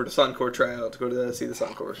heading over to Suncor tryout to go to see the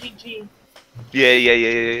Suncor. GG.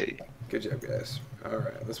 Yeah. Good job, guys.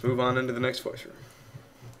 Alright, let's move on into the next voice room.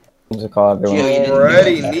 What's it called, everyone?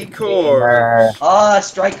 Alrighty, Nikor.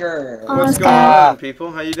 Striker. What's going on,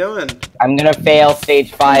 people? How you doing? I'm gonna fail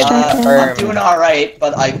stage 5. I'm doing alright,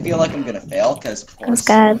 but I feel like I'm gonna fail, because of course. I'm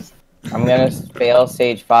scared. I'm gonna fail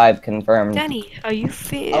stage 5, confirmed. Danny, are you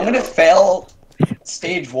fail? I'm gonna fail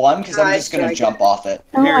stage 1 because I'm just gonna jump off it.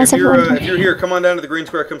 Oh, Here, I if said you're, one. if you're here, come on down to the green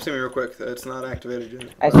square. Come see me real quick. It's not activated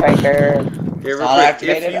yet. Hi, Striker. Here, real not quick.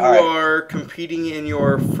 activated? If you Alright. are competing in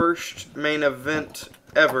your first main event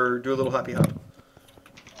ever, do a little happy hop.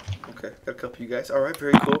 Okay, got a couple of you guys. Alright,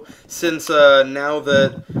 very cool. Since now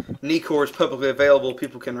that Kneecore is publicly available,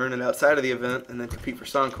 people can earn it outside of the event and then compete for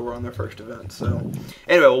Soundcore on their first event. So,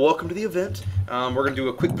 anyway, well, welcome to the event. We're going to do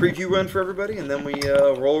a quick preview run for everybody, and then we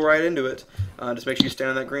roll right into it. Just make sure you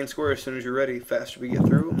stand on that green square as soon as you're ready. Faster we get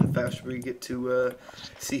through, and faster we get to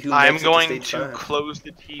see who I'm makes going it to stage 5. close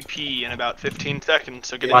the TP in about 15 seconds,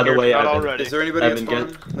 so get By in the here way, if not Evan, already. Is there anybody at Evan,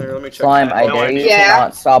 spawn? There, let me check. Slime, I dare you to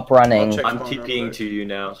not stop running. I'm TPing to you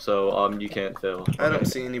now, so you can't fail. I don't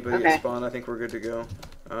see anybody at spawn. I think we're good to go.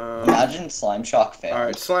 Imagine Slime Shock fail.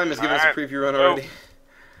 Alright, Slime is giving us a preview run already.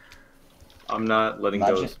 I'm not letting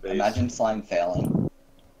go of space. Imagine Slime failing.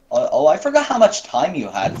 Oh, I forgot how much time you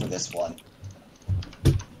had for this one.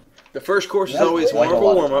 The first course is That's always quite more of a a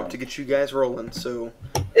lot of warm-up time. to get you guys rolling, so...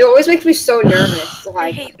 It always makes me so nervous. Like,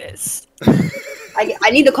 I hate this. I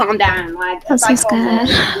need to calm down. Like, I'm so scared.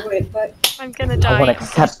 Do it, but I'm gonna I die. won't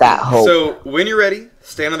accept that hope. So, when you're ready,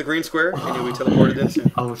 stand on the green square, and you'll be teleported in soon.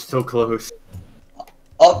 Oh, we're so close.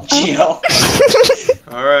 Oh, Geo.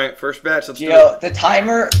 Alright, first batch, let's do Geo, it. this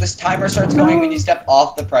timer starts going when you step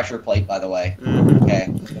off the pressure plate, by the way. Okay,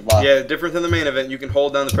 good luck. Yeah, different than the main event, you can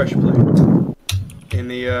hold down the pressure plate. In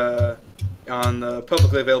the, on the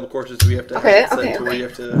publicly available courses, we have to have it set to where you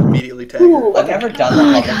have to immediately tag it. I've never done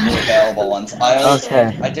the publicly available ones.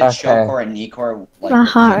 I did Showcore and Kneecore. Like, My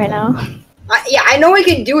heart right now. yeah, I know I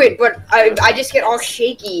can do it, but I just get all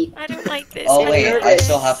shaky. I don't like this. Oh I'm wait, I nervous.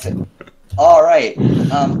 still have to. All right.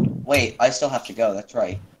 Wait, I still have to go. That's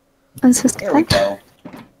right. I'm so Here we scared.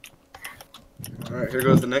 go. Alright, here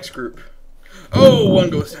goes the next group. Oh, one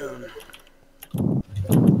goes down.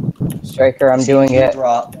 Striker, I'm doing it.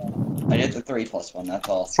 Drop. I did the 3+1. That's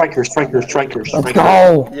all. Strikers. Let's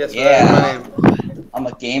go. Yes, Yeah. I'm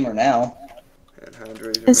a gamer now.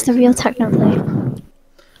 It's the real Technoblade.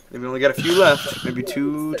 We only got a few left. Maybe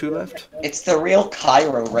two left. It's the real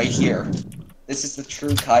Cairo right here. This is the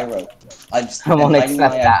true Cairo. I've just been won't hiding my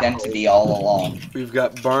accept that. identity all along. We've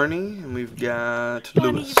got Barney, and we've got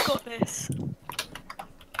Barney, Lewis. you've got this.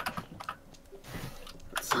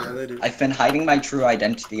 Let's see how they do. I've been hiding my true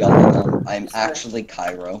identity all along. I'm actually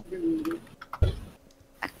Cairo.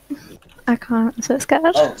 I can't. I'm so scared.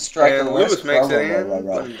 Oh, Striker, And where's Lewis makes it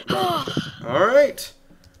Row? in. Alright.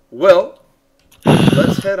 Well,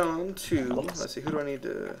 let's head on to... Let's see, who do I need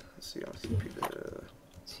to... Let's see, I'll CP the...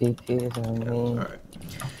 CP is on me. Alright.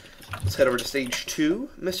 Let's head over to stage 2.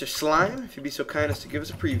 Mr. Slime, if you'd be so kind as to give us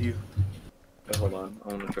a preview. Okay, hold on, I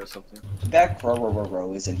want to try something. That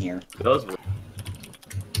Row is in here. It does work.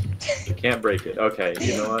 You can't break it. Okay,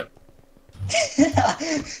 you know what?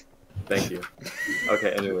 Thank you.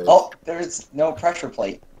 Okay, anyways. Oh, there's no pressure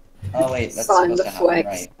plate. Oh wait, that's Slime supposed to happen,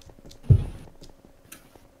 deflects. right?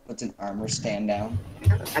 What's an armor stand down?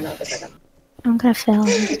 I know this. I'm gonna fail.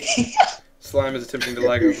 Slime is attempting to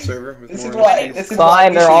lag out the server with This more is why. enemies. This is why Fine,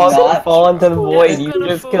 we they're should all gonna not. fall into the void. You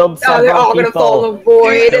just killed Oh, they're all several gonna fall in people. the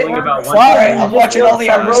void. Killing about one Sorry, person. I'm watching all the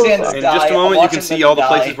armor stands die. In just a I'm moment, you watching can see them all the die.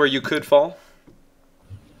 places where you could fall.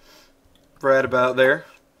 Right about there.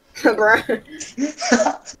 I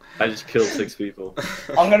just killed 6 people.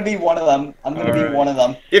 I'm gonna be one of them. I'm gonna be Alright. one of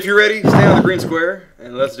them. If you're ready, stay on the green square,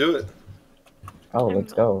 and let's do it. Oh,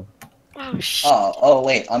 let's go. Oh shit. Oh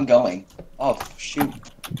wait, I'm going. Oh shoot.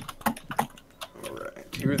 Alright,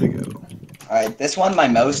 here they go. Alright, this one my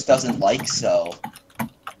mouse doesn't like, so.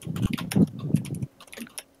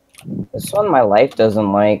 This one my life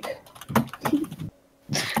doesn't like.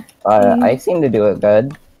 I seem to do it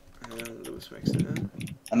good. And Lewis makes it in.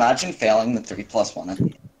 Imagine failing the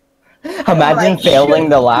 3+1. Imagine failing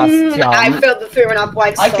the last jump. I failed the 3-1-up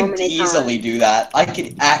like so I could many easily times. do that. I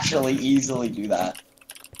could actually easily do that.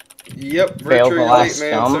 Yep, Fail Retro, the you're last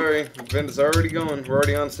late, man. jump. Sorry. The event is already going. We're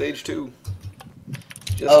already on stage 2.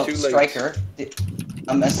 Just Oh, too late. Striker.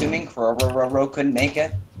 I'm assuming Row couldn't make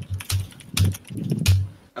it.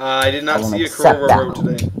 I did not I won't see a accept Crow that. Row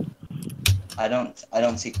today. I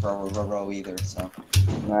don't see Row either, so.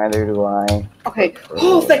 Neither do I. Okay.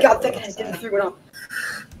 Oh, thank God, I did the 3-1-up.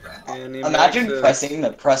 And he Imagine makes it. pressing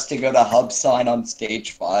the press to go to hub sign on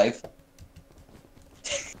stage 5.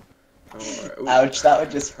 Alright, ooh. Ouch, that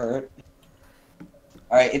would just hurt.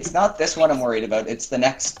 Alright, it's not this one I'm worried about, it's the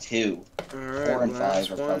next 2. Alright, 4 and last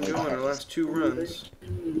 5 are one probably the going, our hardest. last 2 runs.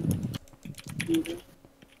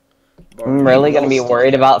 I'm really gonna be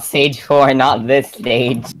worried about stage 4, not this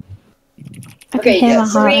stage. Okay, yeah,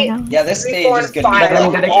 yeah, yeah, this stage four, is gonna be. But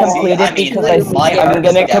I'm gonna complete it because I'm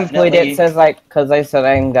gonna complete it because I said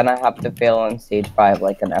I'm gonna have to fail on stage 5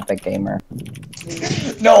 like an epic gamer.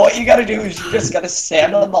 No, what you gotta do is you just gotta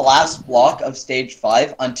stand on the last block of stage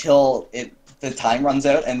 5 until the time runs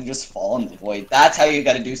out and just fall in the void. That's how you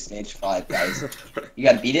gotta do stage 5, guys. You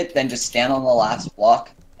gotta beat it, then just stand on the last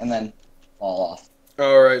block and then fall off.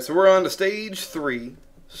 Alright, so we're on to stage 3.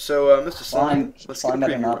 So, Mr. Slime, let's get a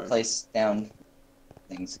better preview not run. place down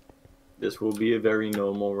things. This will be a very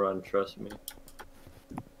normal run, trust me.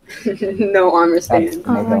 No armor stand.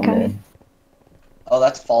 Oh my god. Oh,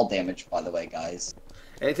 that's fall damage, by the way, guys.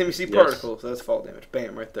 Anytime you see particles, that's fall damage.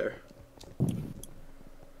 Bam, right there.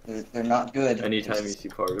 They're not good. Anytime you see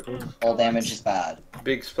particles. Fall damage is bad.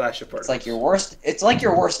 Big splash of particles. It's like your worst. It's like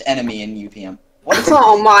your worst enemy in UPM. What is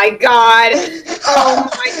Oh my god! Oh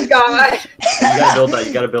my god! You gotta build that,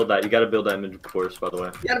 you gotta build that, you gotta build that image course, by the way.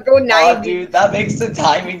 You gotta go 90. Oh, dude, that makes the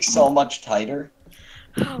timing so much tighter.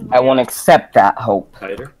 I won't accept that hope.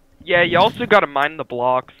 Tighter? Yeah, you also gotta mine the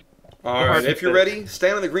blocks. Alright, if you're ready,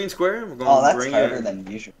 stand on the green square. We're going Oh, to that's bring harder in. than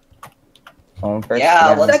usual.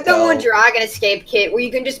 Yeah, let's It's like the one dragon escape kit where you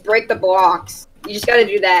can just break the blocks. You just gotta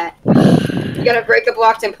do that. You gotta break the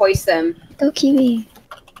blocks and place them. Go Kiwi.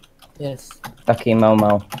 Yes. Ducky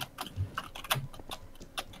Momo.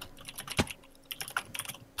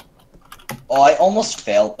 Oh, I almost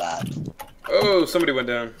failed that. Oh, somebody went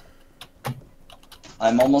down.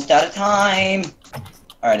 I'm almost out of time.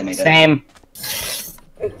 Alright, I made it. Same.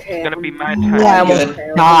 Okay. It's gonna be my time. I almost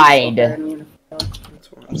died.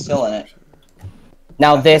 I'm still in it.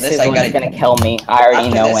 Now this After is I what's gotta- gonna kill me. I already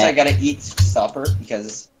After know this, it. I gotta eat supper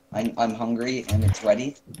because I'm hungry and it's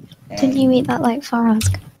ready. And Didn't you eat that like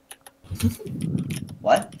Farask?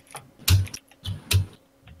 what?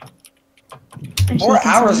 Or 4 something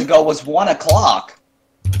hours like- ago was 1 o'clock.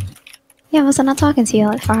 Yeah, was I not talking to you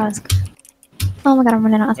like Farask? Oh my god, I'm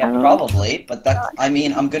running out of Yeah, time. probably, but that's. I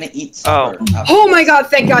mean, I'm gonna eat supper. after Oh my god,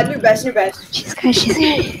 thank god, new best, new best. Jesus Christ, she's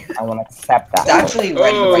here. I won't accept that. It's actually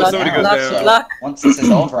ready Oh, right somebody now. goes down. So once this is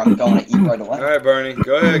over, I'm going to eat right away. Alright, Barney.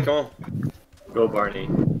 Go ahead, come on. Go, Barney.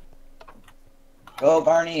 Go,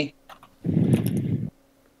 Barney.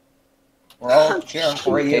 We're all cheering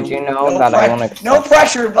for you. Did you know that I won't accept No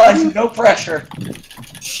pressure, bud. No pressure.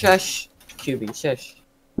 Shush. QB, shush.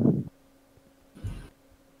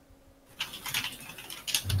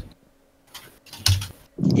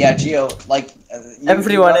 Yeah, Gio, like,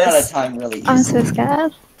 Everyone you run out is. of time really I'm easily. so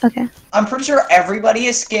scared. Okay. I'm pretty sure everybody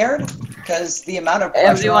is scared because the amount of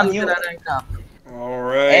pressure on you.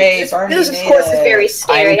 Alright. Hey, Barney This made course is it. very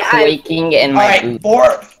scary. I'm quaking in my Alright,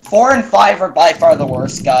 boots. 4 and 5 are by far the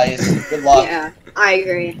worst, guys. Good luck. Yeah, I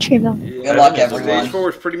agree. True though. Good luck, Stage everyone. 4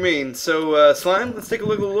 is pretty mean. So, Slime, let's take a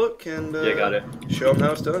look and Yeah, got it. show them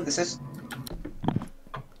how it's done. This is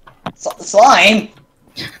Slime.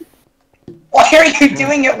 Why are you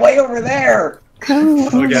doing it way over there? Oh.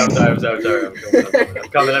 Okay, I'm sorry, I'm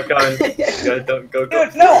coming. Go.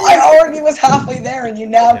 Dude, no, I already was halfway there, and you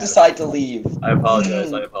now decide to leave. I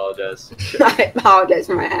apologize, I apologize. I apologize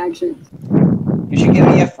for my actions. You should give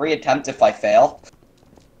me a free attempt if I fail.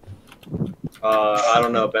 I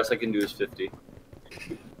don't know, best I can do is 50.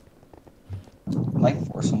 Might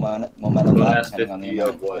force momentum Well, back, that's depending on the 50 amount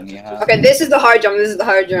of of what? time you have. Okay, this is the hard jump. This is the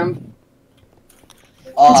hard jump.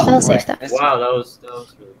 Oh, fail safe right. though. Wow, that was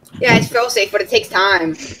really... Yeah, it's fail safe, but it takes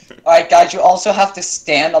time. Alright, guys, you also have to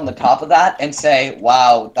stand on the top of that and say,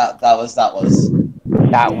 wow, that was. That was.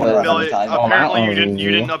 Billy, time. apparently you didn't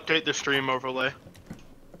easy. update the stream overlay.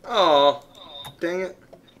 Oh, dang it.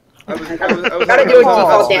 I was Gotta having do a a tough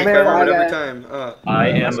default streak. I damage. ruined it every time. I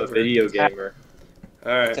am a video gamer.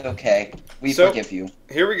 Alright. It's okay. We So- forgive you.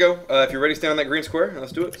 Here we go. If you're ready, stand on that green square.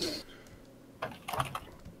 Let's do it.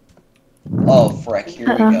 Oh, frick, here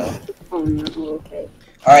we go. Oh no, okay.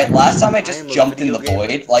 Alright, last time I I just am a jumped in video the gamer.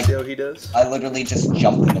 void. Like, See how he does? I literally just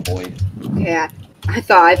jumped in the void. Yeah, I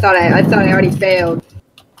thought I already failed.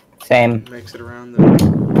 Same. Makes it around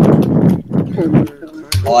the...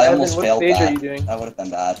 Oh, I almost what failed stage that. are you doing? That would have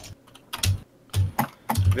been bad.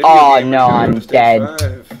 Video Oh, gamers no, go I'm to stage dead.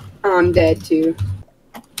 5. I'm dead too.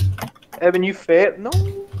 Evan, you failed? No.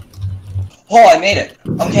 Oh, I made it.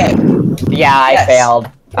 Okay. Yeah, I Yes. failed.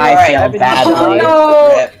 I Alright. failed Oh, badly.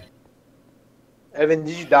 no. Rip. Evan,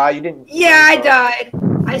 did you die? You didn't. Yeah, I died.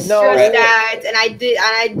 I stressed Rip. that, and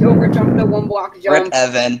I overjumped the 1 block Rip jump.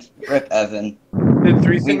 Evan. Rip Evan. Did We-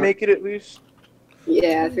 Threeson make it at least?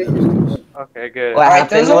 Yeah. Okay, good. What Alright,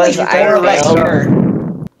 there's happened only was 4 I of us failed.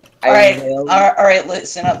 here. I failed. Alright,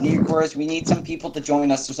 listen up, new cores. We need some people to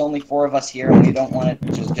join us. There's only 4 of us here, and we don't want it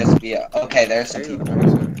to just be a... Okay, there's some people.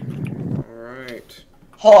 Alright.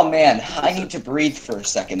 Oh man, I need to breathe for a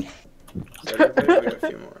second. We got a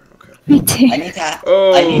few more. Okay. Me too. I need to.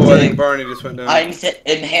 Oh, I need I to. think Barney just went down. I need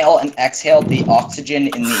to inhale and exhale the oxygen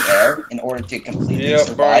in the air in order to completely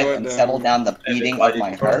survive and settle down the beating of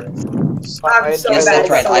my heart. I'm so Yes, bad that's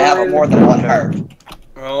right. I have more than one heart.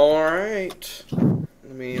 Alright.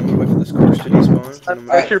 Let me wait for this course to despawn.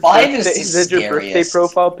 Alright, Your 5 birthday, is the is that your birthday scariest.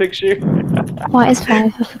 profile picture? What is 5?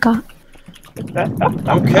 I forgot.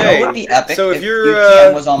 Okay, It would be epic so if if you're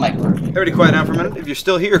UTM was on my birthday. everybody quiet down for a minute. If you're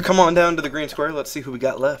still here, come on down to the green square. Let's see who we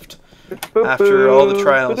got left after all the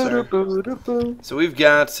trials there. So we've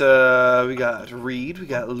got Reed, we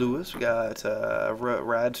got Lewis, we got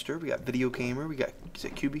Radster, we got Video Gamer, we got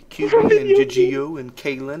QB and Gigio and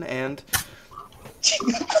Kaylin and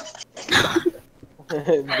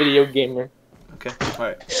Video gamer. okay, all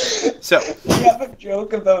right. So We have a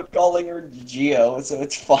joke about calling her Geo, so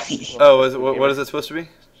it's funny. oh, what is it supposed to be?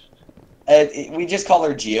 We just call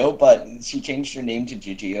her Geo, but she changed her name to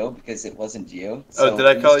Gigio because it wasn't Geo. So Oh, did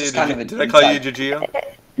I call you? kind of Did I call you Gigio?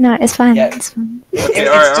 No, it's fine. Yeah. It's fine. Okay,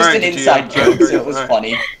 It's just an inside joke, so it was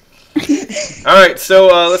funny. Alright, so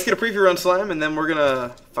let's get a preview run, Slime, and then we're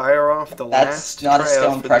gonna fire off the That's last not a tryout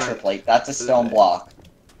stone for the pressure night. plate. That's a stone block.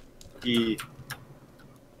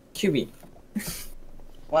 QB.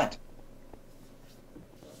 What?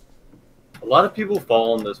 A lot of people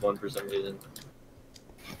fall on this one for some reason.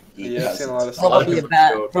 Yeah, I've seen a lot of Probably a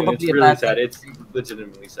bad. Probably It's a really bad. sad. It's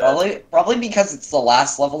legitimately sad. Probably because it's the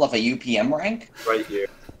last level of a UPM rank. Right here.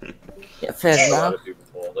 Yeah, fair A lot enough. of people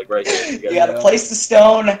fall. Like right here. You gotta place the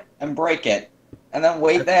stone and break it. And then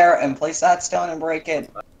wait there and place that stone and break it.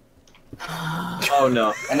 Oh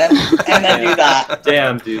no. And then do that.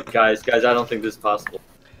 Damn, dude, guys, I don't think this is possible.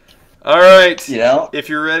 Alright, You know? if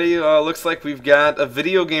you're ready, looks like we've got a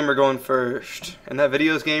video gamer going first. And that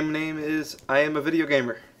video's game name is I Am a Video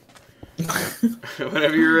Gamer.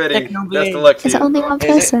 Whenever you're ready, best of luck to Is it you. only one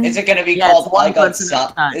person? Is it gonna be Yeah, called it's one I Got person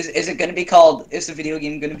at a time. Is it gonna be called? Is the video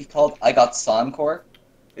game gonna be called I Got Soundcore?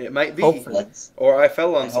 It might be. Hopefully. Or I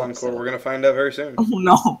fell on I hope Soundcore. so. We're gonna find out very soon. Oh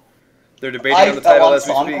no. They're debating I on the fell title on as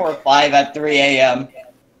we speak. Soundcore 5 at 3 a.m.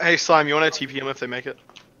 Hey, Slime, you want to TP them if they make it?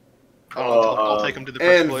 I'll take them to the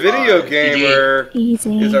first And place. Video Gamer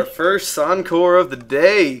Easy. is our first Soundcore of the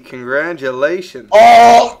day. Congratulations.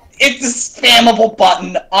 Oh, it's a spammable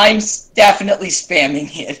button. I'm definitely spamming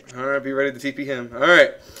it. Alright, be ready to TP him.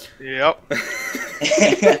 Alright. Yep.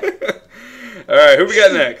 Alright, who we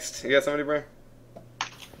got next? You got somebody, Brian?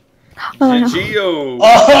 Oh no. Gio.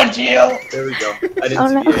 Oh, Gio. There we go. I didn't Oh,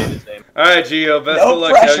 see no. his name. Alright, Gio, best No of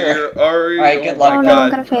luck. pressure. You're already... Alright, good oh luck. my Oh no, God. I'm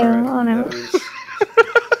gonna fail. Oh no. That was-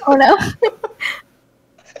 Oh no.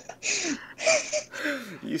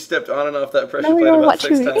 You stepped on and off that pressure No, plate you're about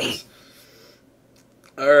 6 watching me. times.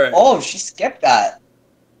 Alright. Oh, she skipped that.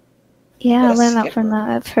 Yeah, I What a learned that from skipper.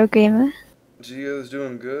 that programmer. Gio's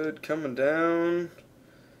doing good. Coming down.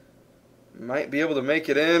 Might be able to make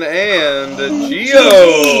it in. And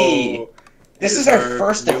Gio! This is our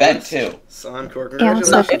first event too. Soundcore. Yeah, it's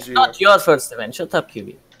Congratulations, It's Gio. not your first event. Shut up,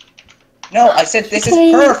 QB. No, I said this is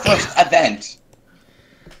Okay. her first event.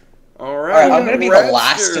 Alright. Alright, I'm gonna be the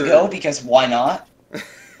last to go because why not?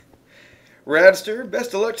 Radster,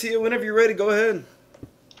 best of luck to you. Whenever you're ready, go ahead.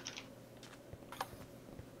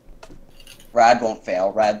 Rad won't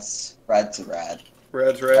fail. Rad's a rad.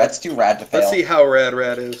 Rad's rad. Rad's too rad to fail. Let's see how rad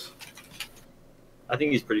is. I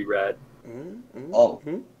think he's pretty rad. Oh.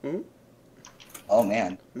 Oh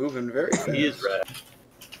man. Moving very fast. He is rad.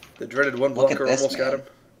 The dreaded one Look at blocker this, almost got man. him.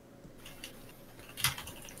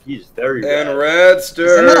 He's very And rad. Radster.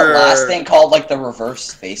 Isn't that last thing called like the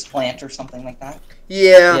reverse face plant or something like that?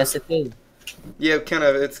 Yeah. Yes, it is. Yeah, kind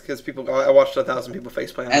of. It's because people. I watched 1,000 people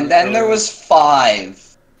faceplant. on it And then there earlier. was 5.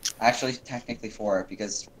 Actually, technically 4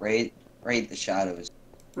 because Raid the Shadows.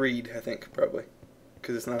 Reed, I think, probably.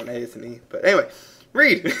 Because it's not an A, it's an E. But anyway,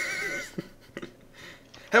 Reed!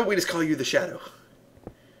 How about we just call you the Shadow?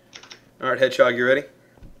 Alright, Hedgehog, you ready?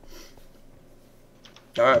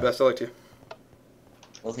 Alright, best of luck to you.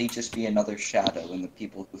 Will he just be another shadow in the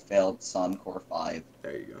people who failed Soundcore 5?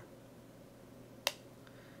 There you go.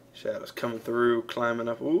 Shadow's coming through, climbing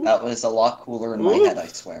up. Ooh. That was a lot cooler in my Ooh. head, I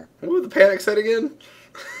swear. Ooh, the panic set again.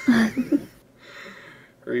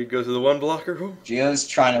 Reed goes to the one blocker. Ooh. Gio's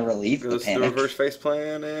trying to relieve the Goes to the panic. reverse face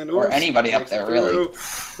plan and Or ooh, anybody up makes there, it really.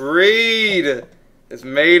 through. Reed has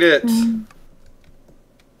made it.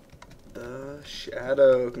 The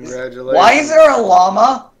Shadow. Congratulations. Why is there a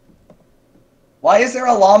llama? Why is there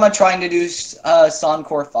a llama trying to do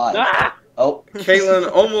Soundcore 5? Ah! Oh.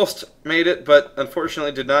 Caitlin almost made it, but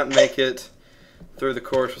unfortunately did not make it through the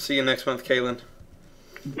course. We'll see you next month, Caitlin.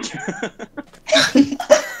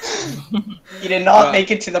 He did not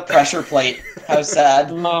make it to the pressure plate. How sad.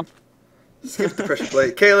 Skip the pressure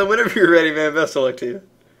plate. Caleb, whenever you're ready, man, best of luck to you.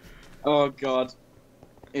 Oh god.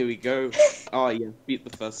 Here we go. Oh yeah, beat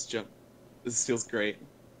the first jump. This feels great.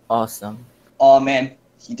 Awesome. Oh man,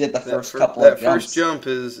 he did the first couple that of jumps. first jump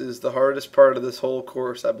is the hardest part of this whole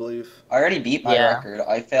course, I believe. I already beat my record.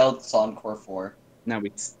 I failed Encore 4. Now we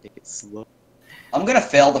take it slow. I'm gonna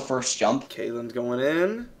fail the first jump. Kalen's going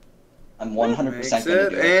in. I'm 100% gonna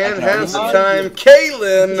do it. And has the time.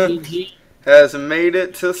 Kalen has made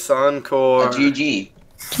it to Suncor. GG.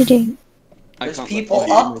 GG. There's people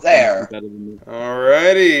up there.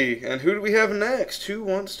 Alrighty. And who do we have next? Who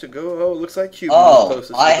wants to go? Oh, it looks like Cube. Oh,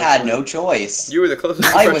 I had no choice. You were the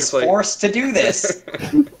closest. I was forced to do this.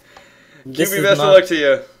 QB, best of luck to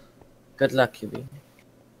you. Good luck, QB.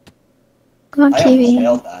 Come on, I almost QB.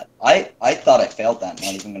 failed that. I thought I failed that,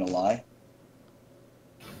 not even gonna lie.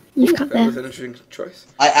 You've got That was there. an interesting choice.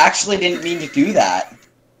 I actually didn't mean to do that.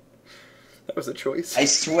 That was a choice. I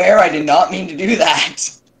swear I did not mean to do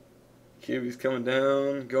that. QB's coming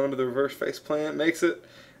down, going to the reverse face plant, makes it,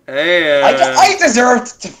 and I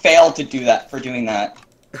deserved to fail to do that, for doing that.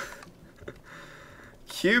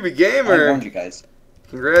 QB Gamer. I warned you guys.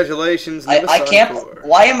 Congratulations. I can't.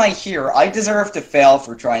 Why am I here? I deserve to fail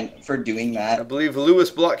for doing that. I believe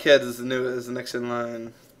Lewis Blockheads is the next in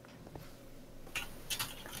line.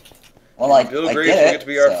 Well, Bill I Grace did will it, get to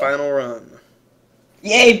be our so. final run.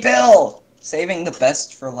 Yay, Bill! Saving the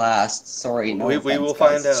best for last. Sorry, no We offense, will guys.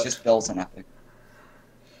 find It's out. just Bill's an epic.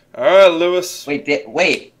 All right, Lewis.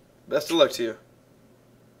 Wait. Best of luck to you.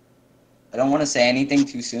 I don't want to say anything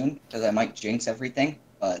too soon because I might jinx everything,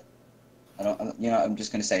 but I don't. You know, I'm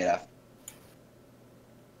just gonna say it after.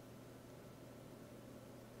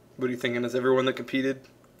 What are you thinking? Is everyone that competed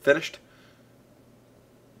finished?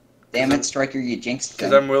 Damn it, Striker! You jinxed.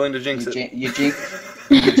 Because them. I'm willing to jinx it. You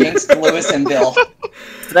jinxed Lewis and Bill.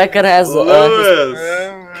 Striker has Lewis.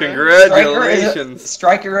 Congratulations.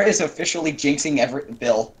 Striker is officially jinxing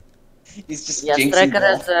Bill. He's just jinxing Striker Bill.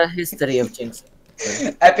 has a history of jinxing.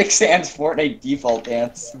 Epic Sans Fortnite default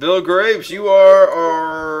dance. Bill Graves, you are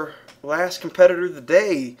our last competitor of the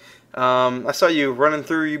day. I saw you running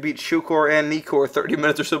through. You beat Shukor and Nikor 30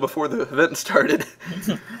 minutes or so before the event started.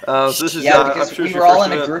 So this is because I'm sure we it's were your all first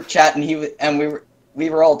in a event. group chat, and we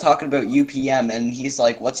were all talking about UPM, and he's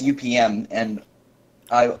like, "What's UPM?" And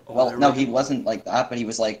he wasn't like that, but he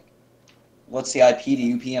was like, "What's the IP to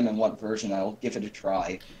UPM and what version?" I'll give it a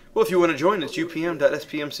try. Well, if you want to join, it's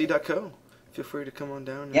upm.spmc.co. Feel free to come on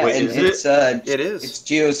down. Yeah, Wait, it is. It's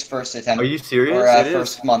Gio's first attempt. Are you serious? Or It is.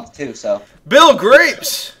 first month too. So. Bill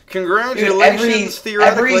Grapes, congratulations.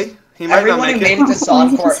 Theoretically, he might not everyone make who made it. it to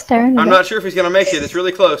Soncor. I'm not sure if he's gonna make it. It's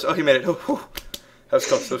really close. Oh, he made it. Oh, whew. That was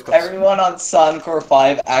close. That was close. Everyone on Soncor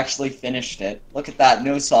 5 actually finished it. Look at that.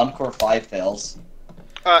 No Soncor 5 fails.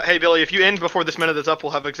 Hey Billy, if you end before this minute is up,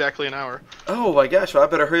 we'll have exactly an hour. Oh my gosh! Well, I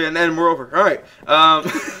better hurry and end. We're over. All right.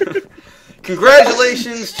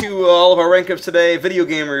 Congratulations to all of our rank ups today. Video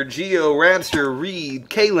Gamer, Geo, Radster, Reed,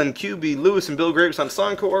 Kalen, QB, Lewis, and Bill Grapes on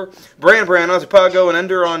Soncor. Bran, Ozipago, and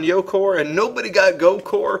Ender on Yokor. And nobody got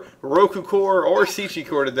GoCore, Roku Core, or Sichi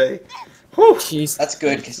Core today. Whew. That's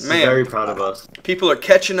good. Man, very proud of us. People are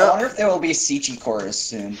catching I up. wonder if there will be Sichi cores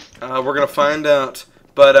soon. We're going to find out.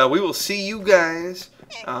 But we will see you guys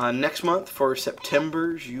next month for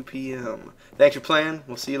September's UPM. Thanks for playing.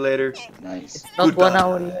 We'll see you later. Nice. Not 1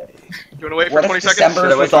 hour. You want to wait for What if 20 seconds? December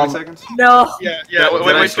Should I wait was 20 on- seconds? No. Yeah.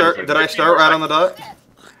 Did I start right on the dot?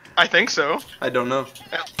 I think so. I don't know.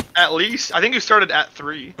 At least. I think you started at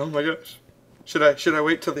 3. Oh my gosh. Should I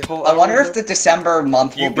wait till the whole I hour wonder is if the December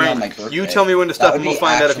month will be on my birthday. You tell me when to That stop would and we'll be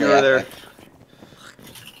find out if you actually were there. epic.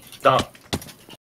 Stop.